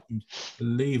couldn't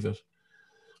believe it.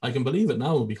 I can believe it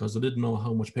now because I didn't know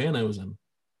how much pain I was in,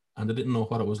 and I didn't know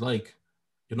what it was like.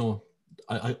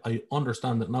 I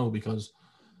understand it now, because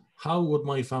how would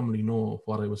my family know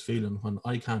what I was feeling when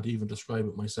I can't even describe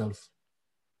it myself?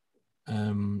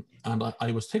 And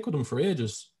I was thick with them for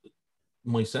ages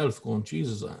myself, going,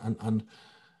 Jesus, and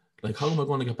like, how am I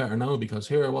going to get better now? Because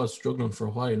here I was struggling for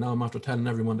a while. Now I'm after telling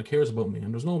everyone that cares about me,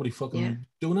 and there's nobody fucking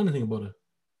doing anything about it.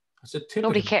 I said, typical.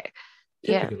 Nobody cares.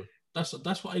 Typical. Yeah.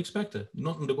 That's what I expected.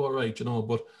 Nothing to go right,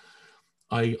 But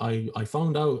I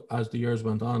found out as the years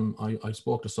went on. I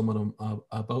spoke to some of them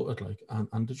about it, like,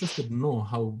 and they just didn't know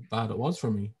how bad it was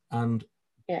for me. And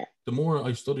the more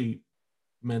I study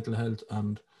mental health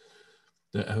and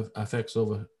the effects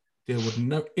of it, they would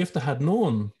never, if they had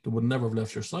known, they would never have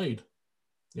left your side.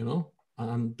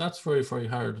 And that's very, very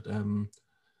hard to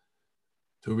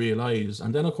realize.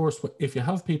 And then, of course, if you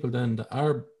have people then that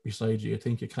are beside you, you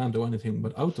think you can't do anything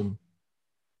without them.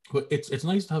 But it's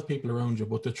nice to have people around you.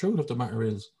 But the truth of the matter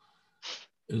is,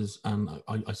 and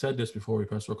I said this before we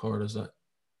press record, is that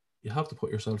you have to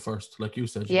put yourself first. Like you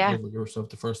said, you got Yeah. over yourself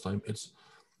the first time. It's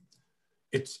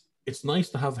nice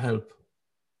to have help,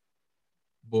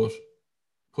 but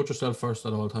put yourself first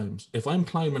at all times. If I'm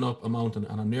climbing up a mountain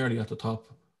and I'm nearly at the top,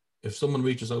 if someone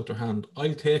reaches out their hand,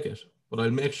 I'll take it, but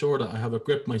I'll make sure that I have a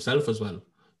grip myself as well.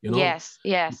 You know, Yes.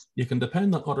 Yes. you can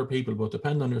depend on other people, but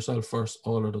depend on yourself first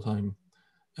all of the time.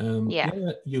 Yeah.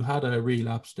 Yeah, you had a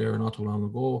relapse there not too long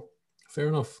ago. Fair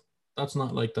enough. That's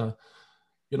not like that.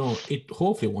 You know, it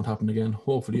hopefully it won't happen again.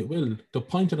 Hopefully it will. The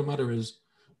point of the matter is,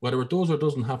 whether it does or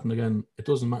doesn't happen again, it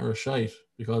doesn't matter a shite,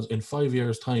 because in 5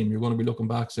 years' time, you're going to be looking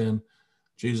back saying,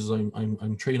 Jesus, I'm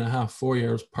 3.5, 4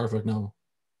 years perfect now.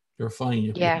 You're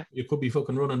fine. Yeah. You could be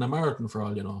fucking running a marathon for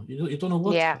all you know. You don't know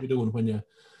what Yeah. you're doing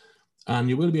and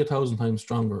you will be 1,000 times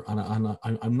stronger. And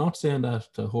I'm not saying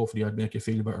that to hopefully I'd make you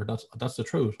feel better. That's the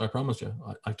truth. I promise you.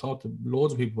 I talked to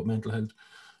loads of people about mental health.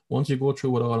 Once you go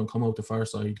through it all and come out the far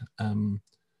side,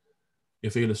 you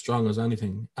feel as strong as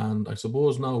anything. And I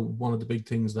suppose now one of the big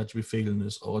things that you be feeling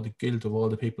is, oh, the guilt of all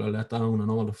the people I let down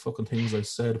and all the fucking things I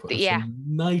said. It's a Yeah.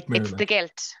 nightmare. It's the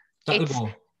guilt. That'll It's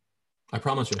go. I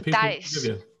promise you. People that. forgive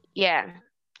you. Yeah.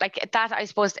 Like that. I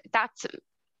suppose that's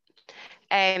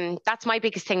my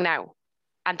biggest thing now,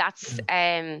 and that's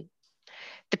the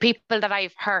people that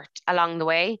I've hurt along the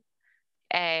way.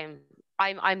 I'm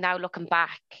now looking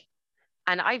back,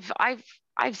 and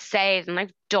I've said and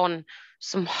I've done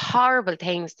some horrible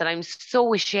things that I'm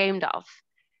so ashamed of.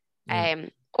 Yeah.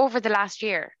 Over the last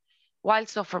year, while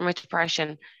suffering with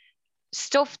depression,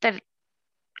 stuff that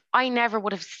I never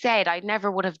would have said, I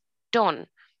never would have done.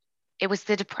 It was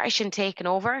the depression taking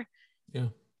over. Yeah.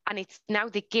 And it's now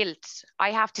the guilt.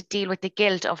 I have to deal with the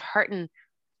guilt of hurting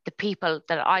the people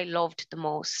that I loved the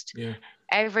most. Yeah.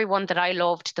 Everyone that I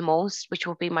loved the most, which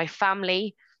would be my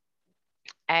family.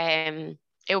 It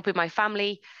would be my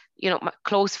family, my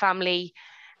close family.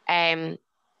 I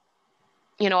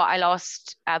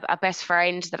lost a best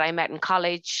friend that I met in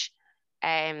college.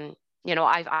 I've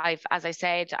as I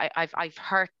said, I've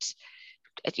hurt,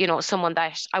 someone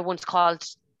that I once called,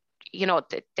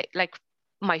 like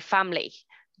my family,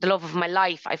 the love of my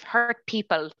life. I've hurt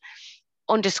people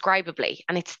undescribably,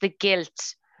 and it's the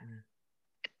guilt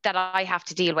that I have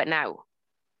to deal with now.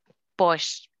 But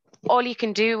all you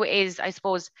can do is, I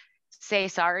suppose, say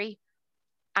sorry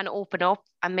and open up,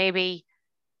 and maybe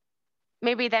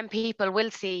then people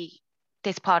will see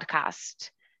this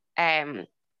podcast. And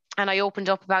I opened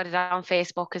up about it on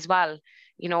Facebook as well,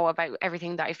 about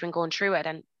everything that I've been going through it,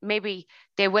 and maybe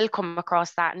they will come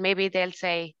across that, and maybe they'll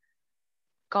say,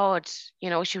 God,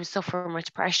 she was suffering with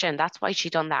depression. That's why she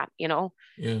done that,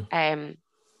 Yeah.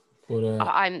 But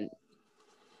I'm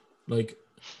like,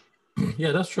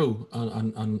 yeah, that's true,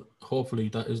 and hopefully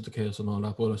that is the case and all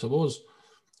that. But I suppose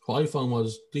what I found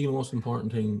was the most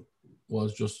important thing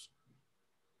was just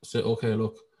say, okay,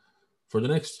 look, for the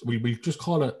next, we just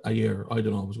call it a year. I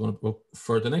don't know.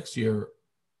 For the next year,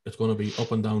 it's going to be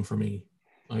up and down for me.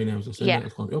 I know, Lucinda,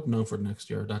 it's going to be up and down for the next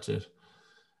year. That's it.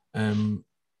 And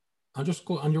just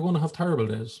go, and you're going to have terrible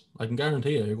days. I can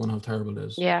guarantee you're going to have terrible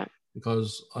days. Yeah.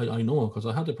 Because I know, because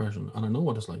I had depression and I know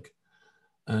what it's like.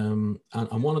 And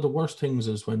one of the worst things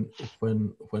is when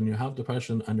you have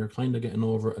depression and you're kind of getting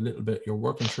over it a little bit, you're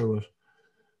working through it.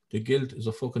 The guilt is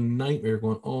a fucking nightmare.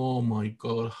 Going, oh my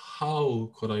God,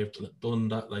 how could I have done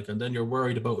that? Like, and then you're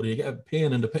worried about it. You get a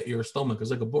pain in the pit of your stomach.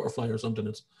 It's like a butterfly or something.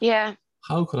 It's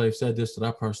how could I have said this to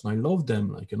that person? I love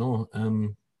them, like,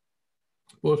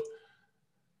 but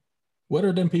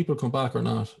whether them people come back or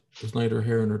not is neither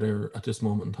here nor there at this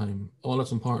moment in time. All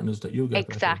that's important is that you get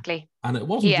exactly better. And it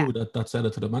wasn't you that said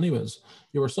it to them anyways.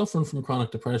 You were suffering from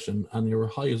chronic depression and you were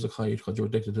high as a kite because you were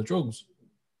addicted to drugs.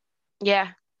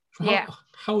 Yeah.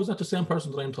 How is that the same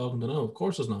person that I'm talking to now? Of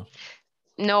course it's not.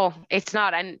 No, it's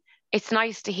not. And it's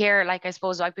nice to hear, like, I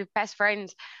suppose I'd be best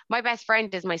friends. My best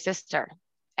friend is my sister,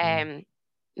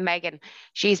 Megan.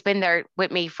 She's been there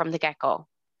with me from the get-go.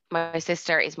 My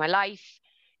sister is my life.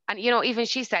 And, even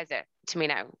she says it to me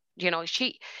now.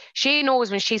 She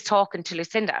knows when she's talking to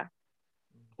Lucinda,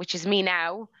 which is me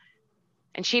now.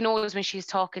 And she knows when she's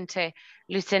talking to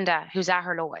Lucinda, who's at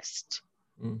her lowest.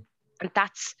 And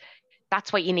that's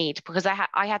what you need, because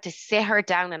I had to sit her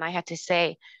down and I had to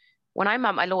say, when I'm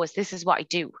at my lowest, this is what I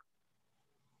do.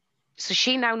 So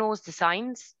she now knows the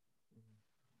signs,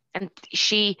 and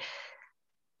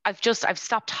I've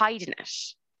stopped hiding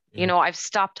it. I've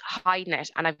stopped hiding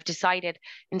it, and I've decided,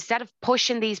 instead of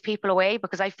pushing these people away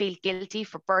because I feel guilty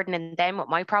for burdening them with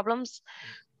my problems,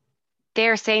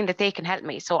 they're saying that they can help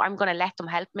me. So I'm going to let them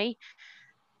help me.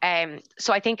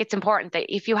 So I think it's important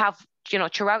that if you have, you know,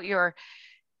 throughout your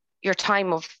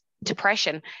time of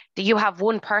depression, that you have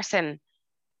one person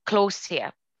close to you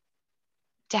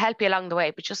to help you along the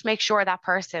way, but just make sure that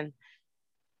person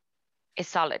is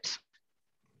solid.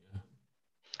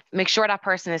 Make sure that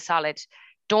person is solid.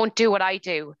 Don't do what I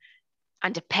do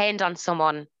and depend on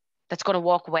someone that's going to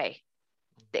walk away.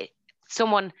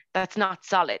 Someone that's not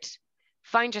solid.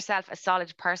 Find yourself a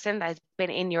solid person that has been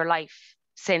in your life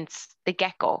since the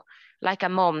get-go, like a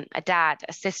mum, a dad,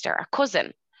 a sister, a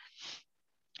cousin,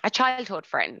 a childhood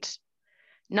friend,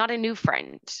 not a new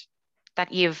friend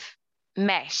that you've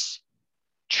met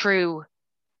through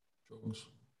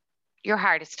your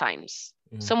hardest times.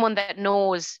 Someone that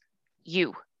knows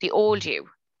you, the old you,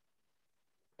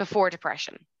 before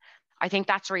depression. I think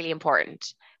that's really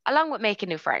important, along with making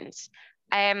new friends.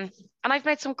 And I've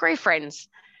made some great friends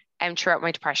throughout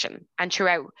my depression and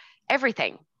throughout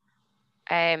everything.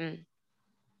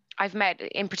 I've met,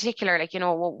 in particular, like, you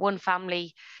know, one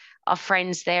family of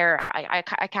friends there.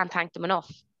 I can't thank them enough.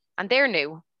 And they're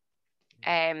new.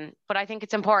 But I think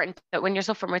it's important that when you're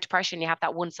suffering with depression, you have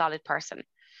that one solid person.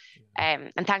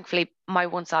 And thankfully, my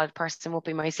one solid person will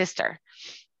be my sister.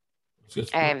 It's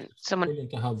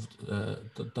brilliant to have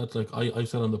that's like I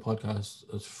said on the podcast.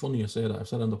 It's funny you say that. I've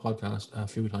said on the podcast a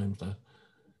few times that,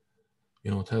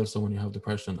 you know, tell someone you have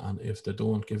depression, and if they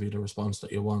don't give you the response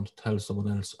that you want, tell someone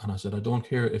else. And I said, I don't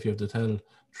care if you have to tell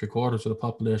 3/4 of the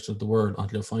population of the world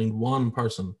until you find one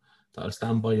person that'll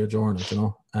stand by you during it, you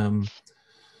know.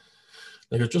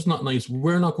 Like, it's just not nice.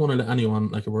 We're not going to let anyone,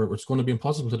 like, it's going to be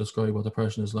impossible to describe what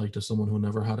depression is like to someone who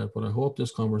never had it. But I hope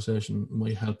this conversation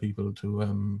might help people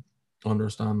to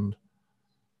understand,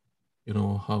 you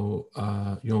know, how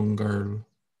a young girl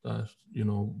that, you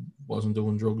know, wasn't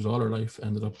doing drugs all her life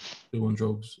ended up doing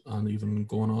drugs and even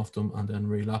going off them and then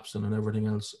relapsing and everything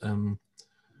else. So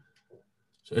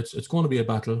it's going to be a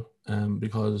battle,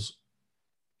 because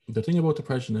the thing about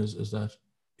depression is that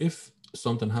if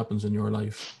something happens in your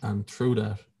life and through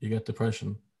that you get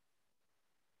depression,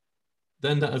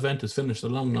 then that event is finished a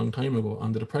long time ago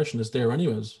and the depression is there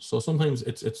anyways. So sometimes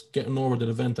it's getting over the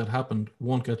event that happened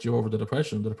won't get you over the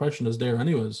depression. The depression is there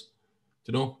anyways,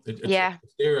 you know.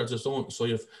 It's there as its own. So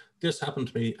if this happened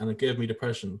to me and it gave me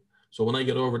depression, so when I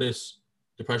get over this,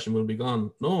 depression will be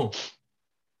gone. No,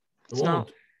 it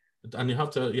won't. And you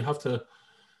have to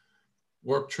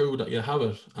work through that you have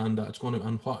it, and that it's going to,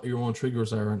 and what your own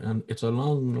triggers are, and it's a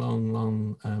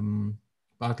long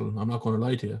battle. I'm not going to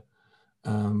lie to you.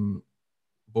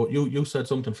 But you said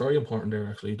something very important there,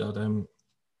 actually, that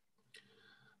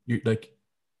you, like,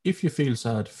 if you feel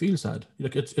sad, feel sad.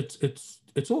 Like, it's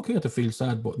okay to feel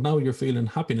sad, but now you're feeling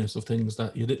happiness of things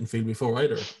that you didn't feel before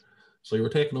either. So you were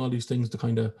taking all these things to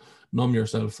kind of numb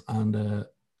yourself, and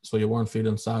so you weren't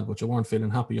feeling sad, but you weren't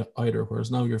feeling happy either. Whereas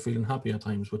now you're feeling happy at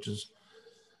times, which is,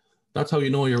 that's how you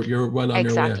know you're well on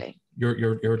your way.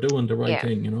 You're doing the right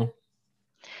thing, you know.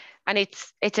 And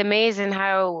it's amazing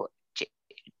how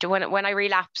when I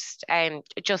relapsed,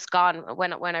 just gone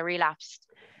when I relapsed,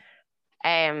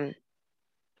 to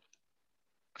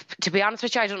be honest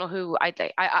with you, I don't know who I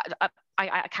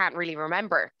can't really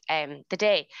remember the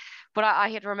day, but I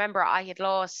had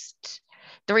lost.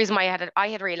 The reason why I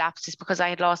had relapsed is because I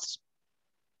had lost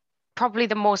probably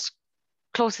the most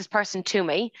closest person to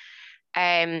me.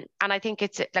 And I think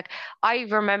it's like, I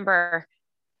remember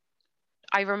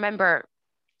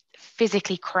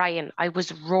physically crying. I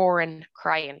was roaring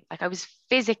crying. Like, I was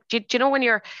do you know when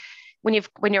you're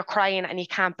crying and you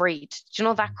can't breathe? Do you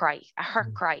know that cry? A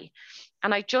hurt cry.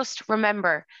 And I just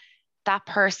remember that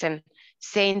person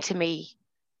saying to me,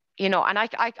 you know, and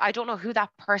I don't know who that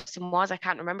person was. I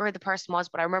can't remember who the person was,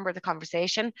 but I remember the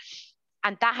conversation.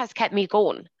 And that has kept me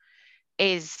going,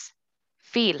 is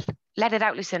feel, let it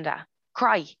out, Lucinda.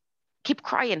 Cry, keep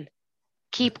crying,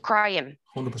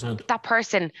 100%. That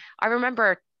person, I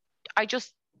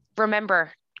just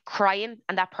remember crying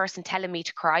and that person telling me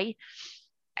to cry.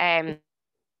 I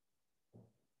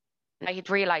had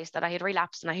realized that I had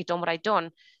relapsed and I had done what I'd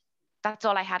done. That's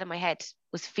all I had in my head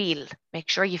was feel. Make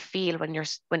sure you feel when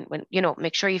you know,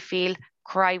 make sure you feel,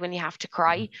 cry when you have to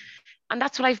cry. And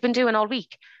that's what I've been doing all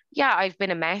week. Yeah, I've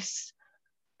been a mess.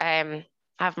 I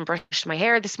haven't brushed my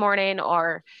hair this morning,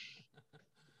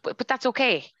 but that's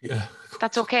okay. Yeah,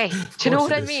 that's okay. Do you know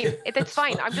what I mean? It's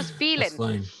fine. I'm just feeling. It's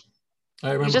fine.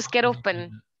 I remember you just get up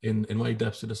and in my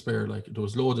depths of despair, like, there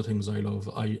was loads of things I love.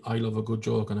 I love a good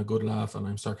joke and a good laugh, and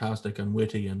I'm sarcastic and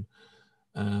witty, and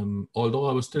although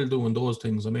I was still doing those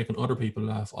things and making other people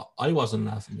laugh, I wasn't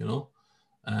laughing, you know.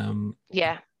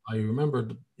 I remember,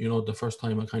 you know, the first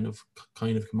time I kind of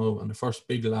came out, and the first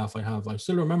big laugh I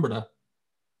still remember that.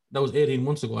 that was 18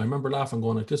 months ago. I remember laughing,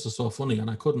 going like, "This is so funny," and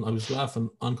I was laughing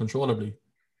uncontrollably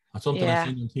at something I Yeah.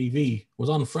 seen on TV. Was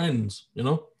on Friends, you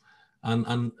know,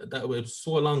 and that it was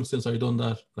so long since I done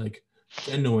that, like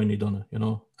genuinely done it, you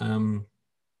know.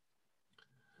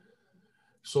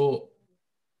 So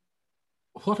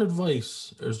what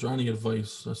advice, is there any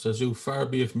advice that says you far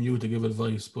be it from you to give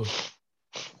advice, but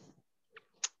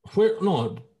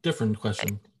no, different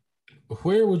question.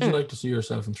 Where would you Mm. like to see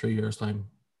yourself in 3 years' time?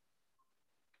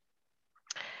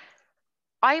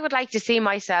 I would like to see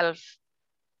myself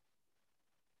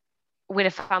with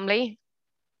a family,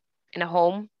 in a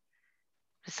home,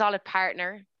 a solid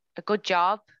partner, a good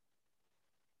job.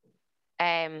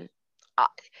 Um, I-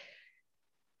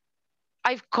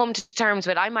 I've come to terms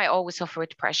with I might always suffer with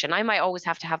depression. I might always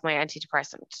have to have my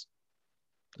antidepressant.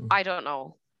 Mm, I don't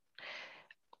know.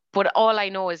 But all I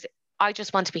know is I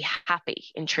just want to be happy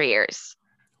in 3 years.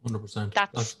 100%.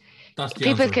 That's That's the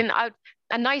people answer. can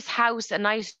a nice house, a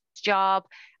nice job,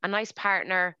 a nice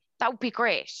partner. That would be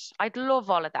great. I'd love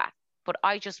all of that. But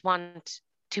I just want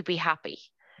to be happy.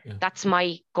 Yeah. That's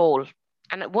my goal.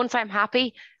 And once I'm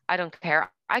happy, I don't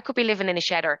care. I could be living in a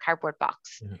shed or a cardboard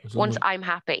box. Yeah. As long Once as, I'm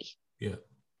happy. yeah.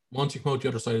 Once you come out the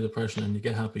other side of depression and you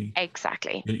get happy,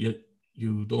 Exactly.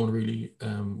 you don't really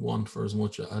want for as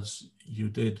much as you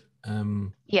did.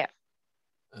 Yeah.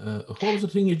 What was the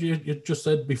thing you just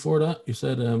said before that? You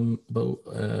said about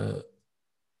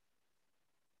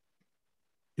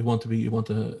you want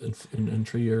to in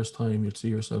 3 years' time you'd see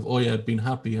yourself. Oh yeah, being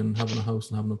happy and having a house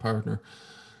and having a partner.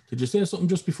 Did you say something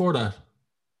just before that?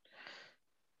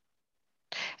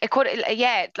 It could,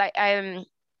 yeah,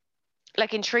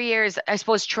 like in 3 years, I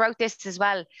suppose throughout this as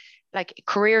well, like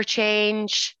career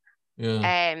change,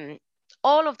 Yeah. um,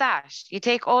 all of that. You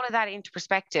take all of that into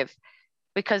perspective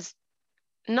because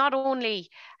not only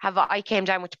have I came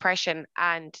down with depression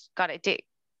and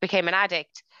became an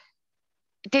addict.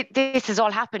 This has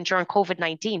all happened during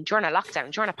COVID-19, during a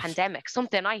lockdown, during a pandemic,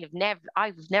 something I've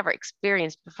never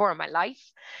experienced before in my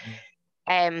life.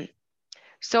 Mm.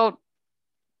 So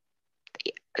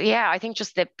yeah, I think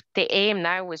just the aim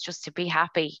now is just to be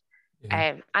happy,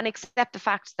 Yeah. and accept the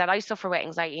fact that I suffer with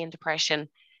anxiety and depression,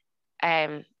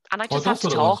 and I Oh, just have that's to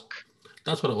what it was. talk.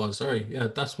 That's what it was. Sorry. Yeah,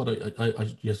 that's what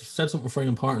you said something very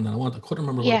important, and I couldn't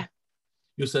remember what Yeah,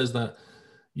 you says that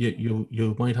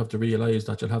you might have to realize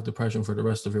that you'll have depression for the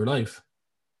rest of your life.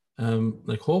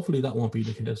 Like hopefully that won't be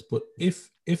the case, but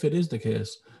if it is the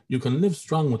case, you can live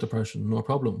strong with depression, no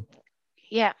problem.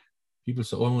 yeah, People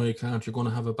say, "Oh no, you can't. You're going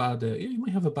to have a bad day." Yeah, you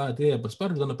might have a bad day, but it's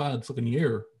better than a bad fucking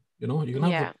year. You know, you can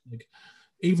have yeah, like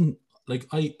even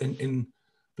like in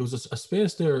there was a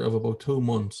space there of about 2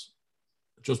 months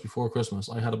just before Christmas.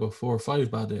 I had about 4 or 5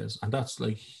 bad days, and that's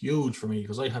like huge for me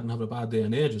because I hadn't had a bad day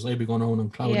in ages. I'd be going around on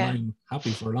cloud yeah, nine,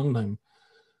 happy for a long time.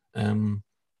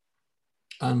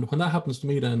 And when that happens to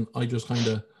me, then I just kind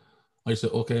of I say,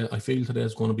 okay, I feel today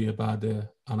is going to be a bad day,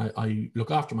 and I look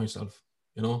after myself.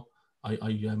 You know, I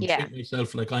yeah, treat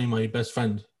myself like I'm my best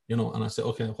friend. You know, and I say,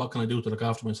 okay, what can I do to look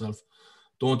after myself?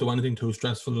 Don't do anything too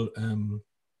stressful.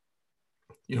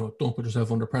 You know, don't put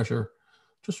yourself under pressure.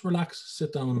 Just relax,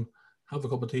 sit down, have a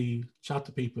cup of tea, chat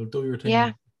to people, do your yeah,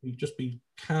 thing. You just be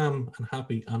calm and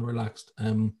happy and relaxed.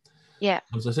 yeah,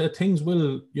 As I said, things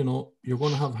will, you know, you're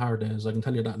going to have hard days. I can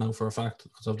tell you that now for a fact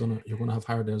because I've done it. You're going to have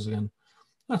hard days again.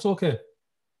 That's okay.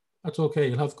 That's okay.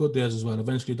 You'll have good days as well.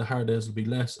 Eventually, the hard days will be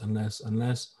less and less and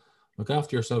less. Look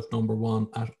after yourself, number one,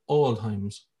 at all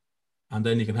times, and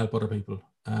then you can help other people.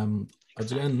 As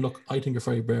exactly. again, look, I think you're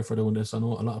very brave for doing this. I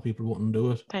know a lot of people wouldn't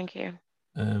do it. Thank you.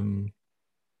 Um,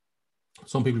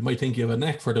 some people might think you have a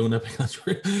neck for doing it because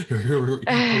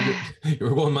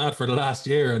you're going mad for the last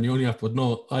year and you only have to. But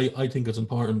no, I think it's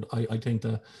important. I think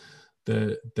that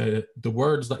the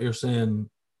words that you're saying,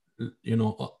 you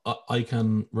know, I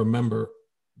can remember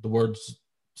the words,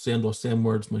 saying those same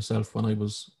words myself when I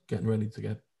was getting ready to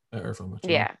get better from it, you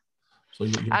know. Yeah, So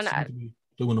you and seem to be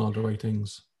doing all the right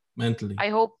things mentally. I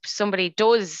hope somebody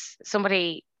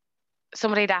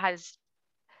that has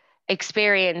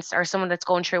experience or someone that's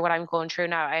going through what I'm going through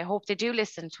now, I hope they do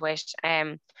listen to it,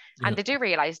 and Yeah, they do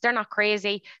realize they're not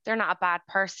crazy, they're not a bad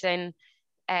person.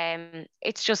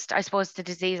 It's just, I suppose, the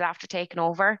disease after taking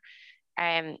over.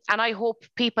 And I hope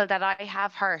people that I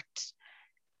have hurt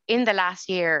in the last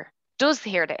year does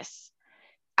hear this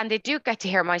and they do get to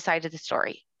hear my side of the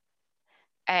story.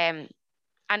 Um,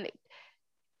 and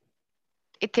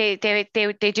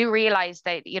they do realize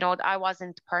that, you know, I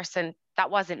wasn't the person, that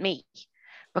wasn't me.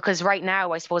 Because right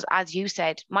now, I suppose, as you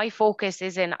said, my focus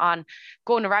isn't on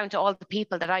going around to all the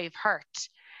people that I've hurt.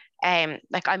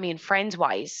 Like, I mean, friends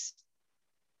wise,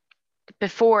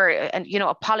 before, and, you know,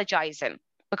 apologizing.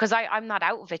 because I'm not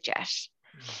out of it yet.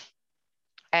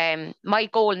 My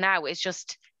goal now is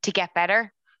just to get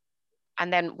better.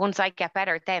 And then once I get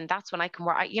better, then that's when I can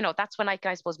work, that's when I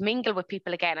can, I suppose, mingle with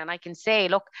people again. And I can say,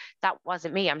 look, that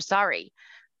wasn't me. I'm sorry.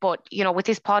 But, with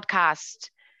this podcast,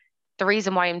 the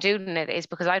reason why I'm doing it is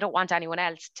because I don't want anyone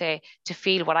else to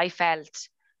feel what I felt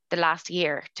the last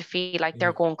year, to feel like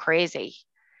they're going crazy.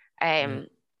 And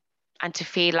to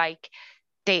feel like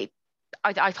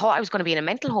I thought I was going to be in a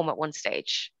mental home at one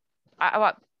stage.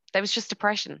 That was just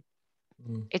depression.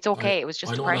 It's okay. It was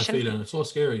just depression. I know that feeling. It's so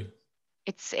scary.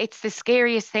 It's the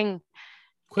scariest thing.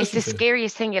 It's the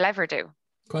scariest thing you'll ever do.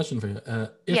 Question for you.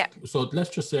 So let's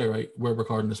just say, right, we're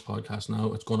recording this podcast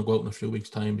now. It's going to go out in a few weeks'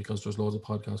 time because there's loads of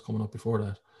podcasts coming up before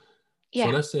that. Yeah.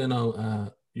 So let's say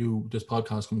now this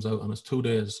podcast comes out and it's 2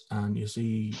 days and you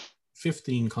see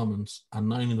 15 comments and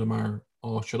 9 of them are,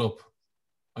 oh, shut up.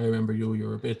 I remember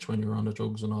you're a bitch when you were on the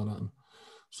drugs and all that.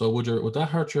 So would that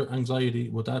hurt your anxiety?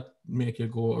 Would that make you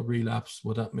go a relapse?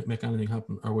 Would that make anything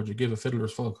happen? Or would you give a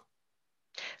fiddler's fuck?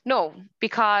 No,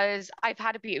 because I've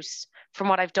had abuse from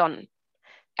what I've done.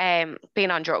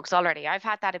 Being on drugs already. I've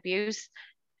had that abuse.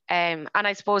 And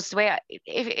I suppose the way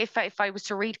if I was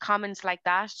to read comments like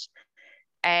that,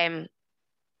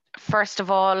 first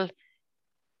of all,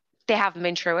 they haven't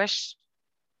been through it.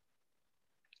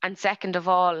 And second of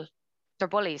all, they're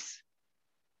bullies.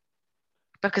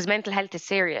 Because mental health is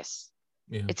serious.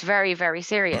 Yeah. It's very, very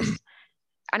serious.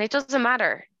 And it doesn't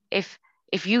matter if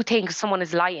you think someone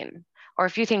is lying, or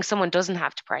if you think someone doesn't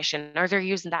have depression, or they're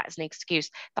using that as an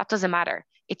excuse. That doesn't matter.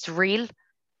 It's real.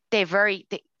 It's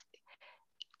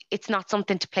not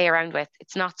something to play around with.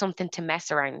 It's not something to mess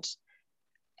around.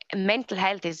 Mental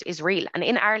health is real. And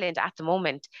in Ireland at the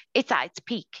moment, it's at its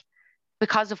peak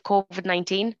because of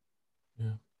COVID-19.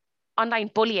 Yeah.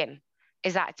 Online bullying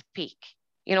is at its peak.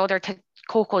 They're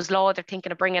Coco's Law. They're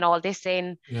thinking of bringing all this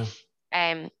in. Yeah.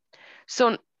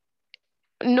 So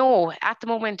no, at the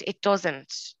moment it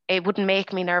doesn't. It wouldn't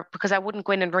make me nervous because I wouldn't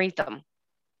go in and read them.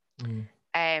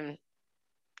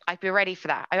 I'd be ready for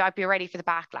that. I'd be ready for the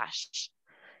backlash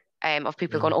of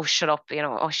people going, oh, shut up,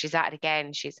 oh, she's at it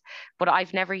again. But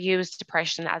I've never used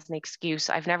depression as an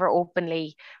excuse. I've never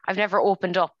opened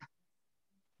up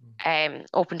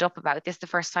about this. The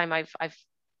first time I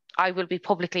will be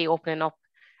publicly opening up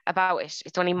about it.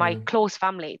 It's only my close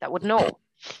family that would know.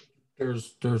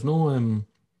 There's no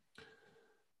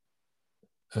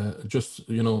just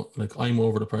like I'm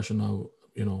over depression now,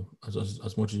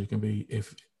 as much as you can be.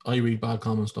 If I read bad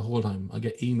comments the whole time, I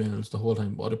get emails the whole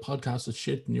time, but the podcast is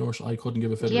shit and yours, I couldn't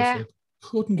give a fiddler's fuck.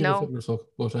 Couldn't give a fiddler's fuck.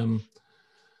 But no,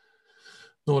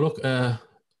 look,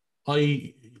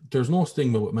 there's no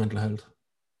stigma with mental health.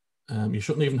 You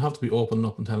shouldn't even have to be opening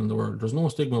up and telling the world. There's no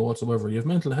stigma whatsoever. You have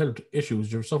mental health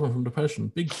issues, you're suffering from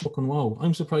depression. Big fucking wow.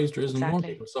 I'm surprised there isn't more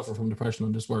people suffer from depression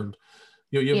in this world.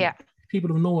 You have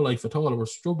people have no life at all. We're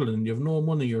struggling. You have no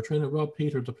money. You're trying to rob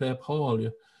Peter to play Paul.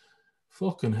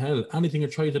 Fucking hell. Anything you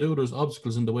try to do, there's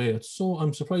obstacles in the way.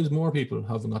 I'm surprised more people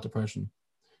haven't got depression.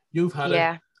 You've had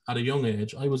it at a young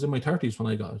age. I was in my 30s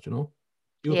when I got it,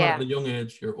 You've had it at a young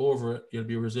age. You're over it. You'll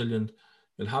be resilient.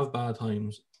 You'll have bad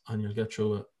times and you'll get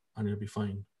through it and you'll be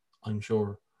fine. I'm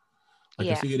sure. I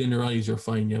can see it in your eyes. You're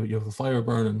fine. You have a fire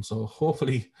burning. So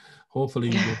hopefully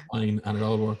you're fine and it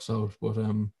all works out. But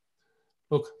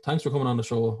look, thanks for coming on the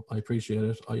show. I appreciate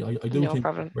it. I do think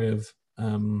you're brave.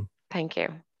 Thank you.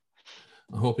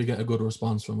 I hope you get a good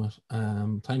response from it.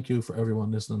 Thank you for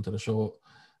everyone listening to the show,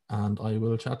 and I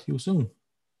will chat to you soon.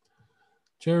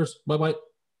 Cheers. Bye-bye.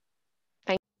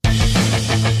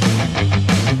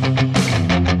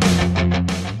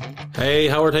 Hey,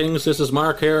 how are things? This is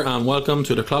Mark here, and welcome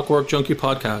to the Clockwork Junkie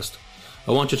podcast.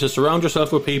 I want you to surround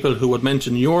yourself with people who would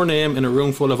mention your name in a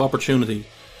room full of opportunity.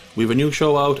 We have a new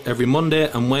show out every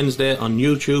Monday and Wednesday on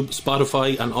YouTube,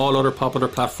 Spotify, and all other popular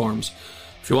platforms.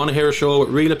 If you want to hear a show with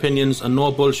real opinions and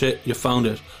no bullshit, you found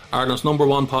it. Ireland's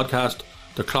 #1 podcast,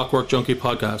 the Clockwork Junkie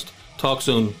podcast. Talk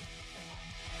soon.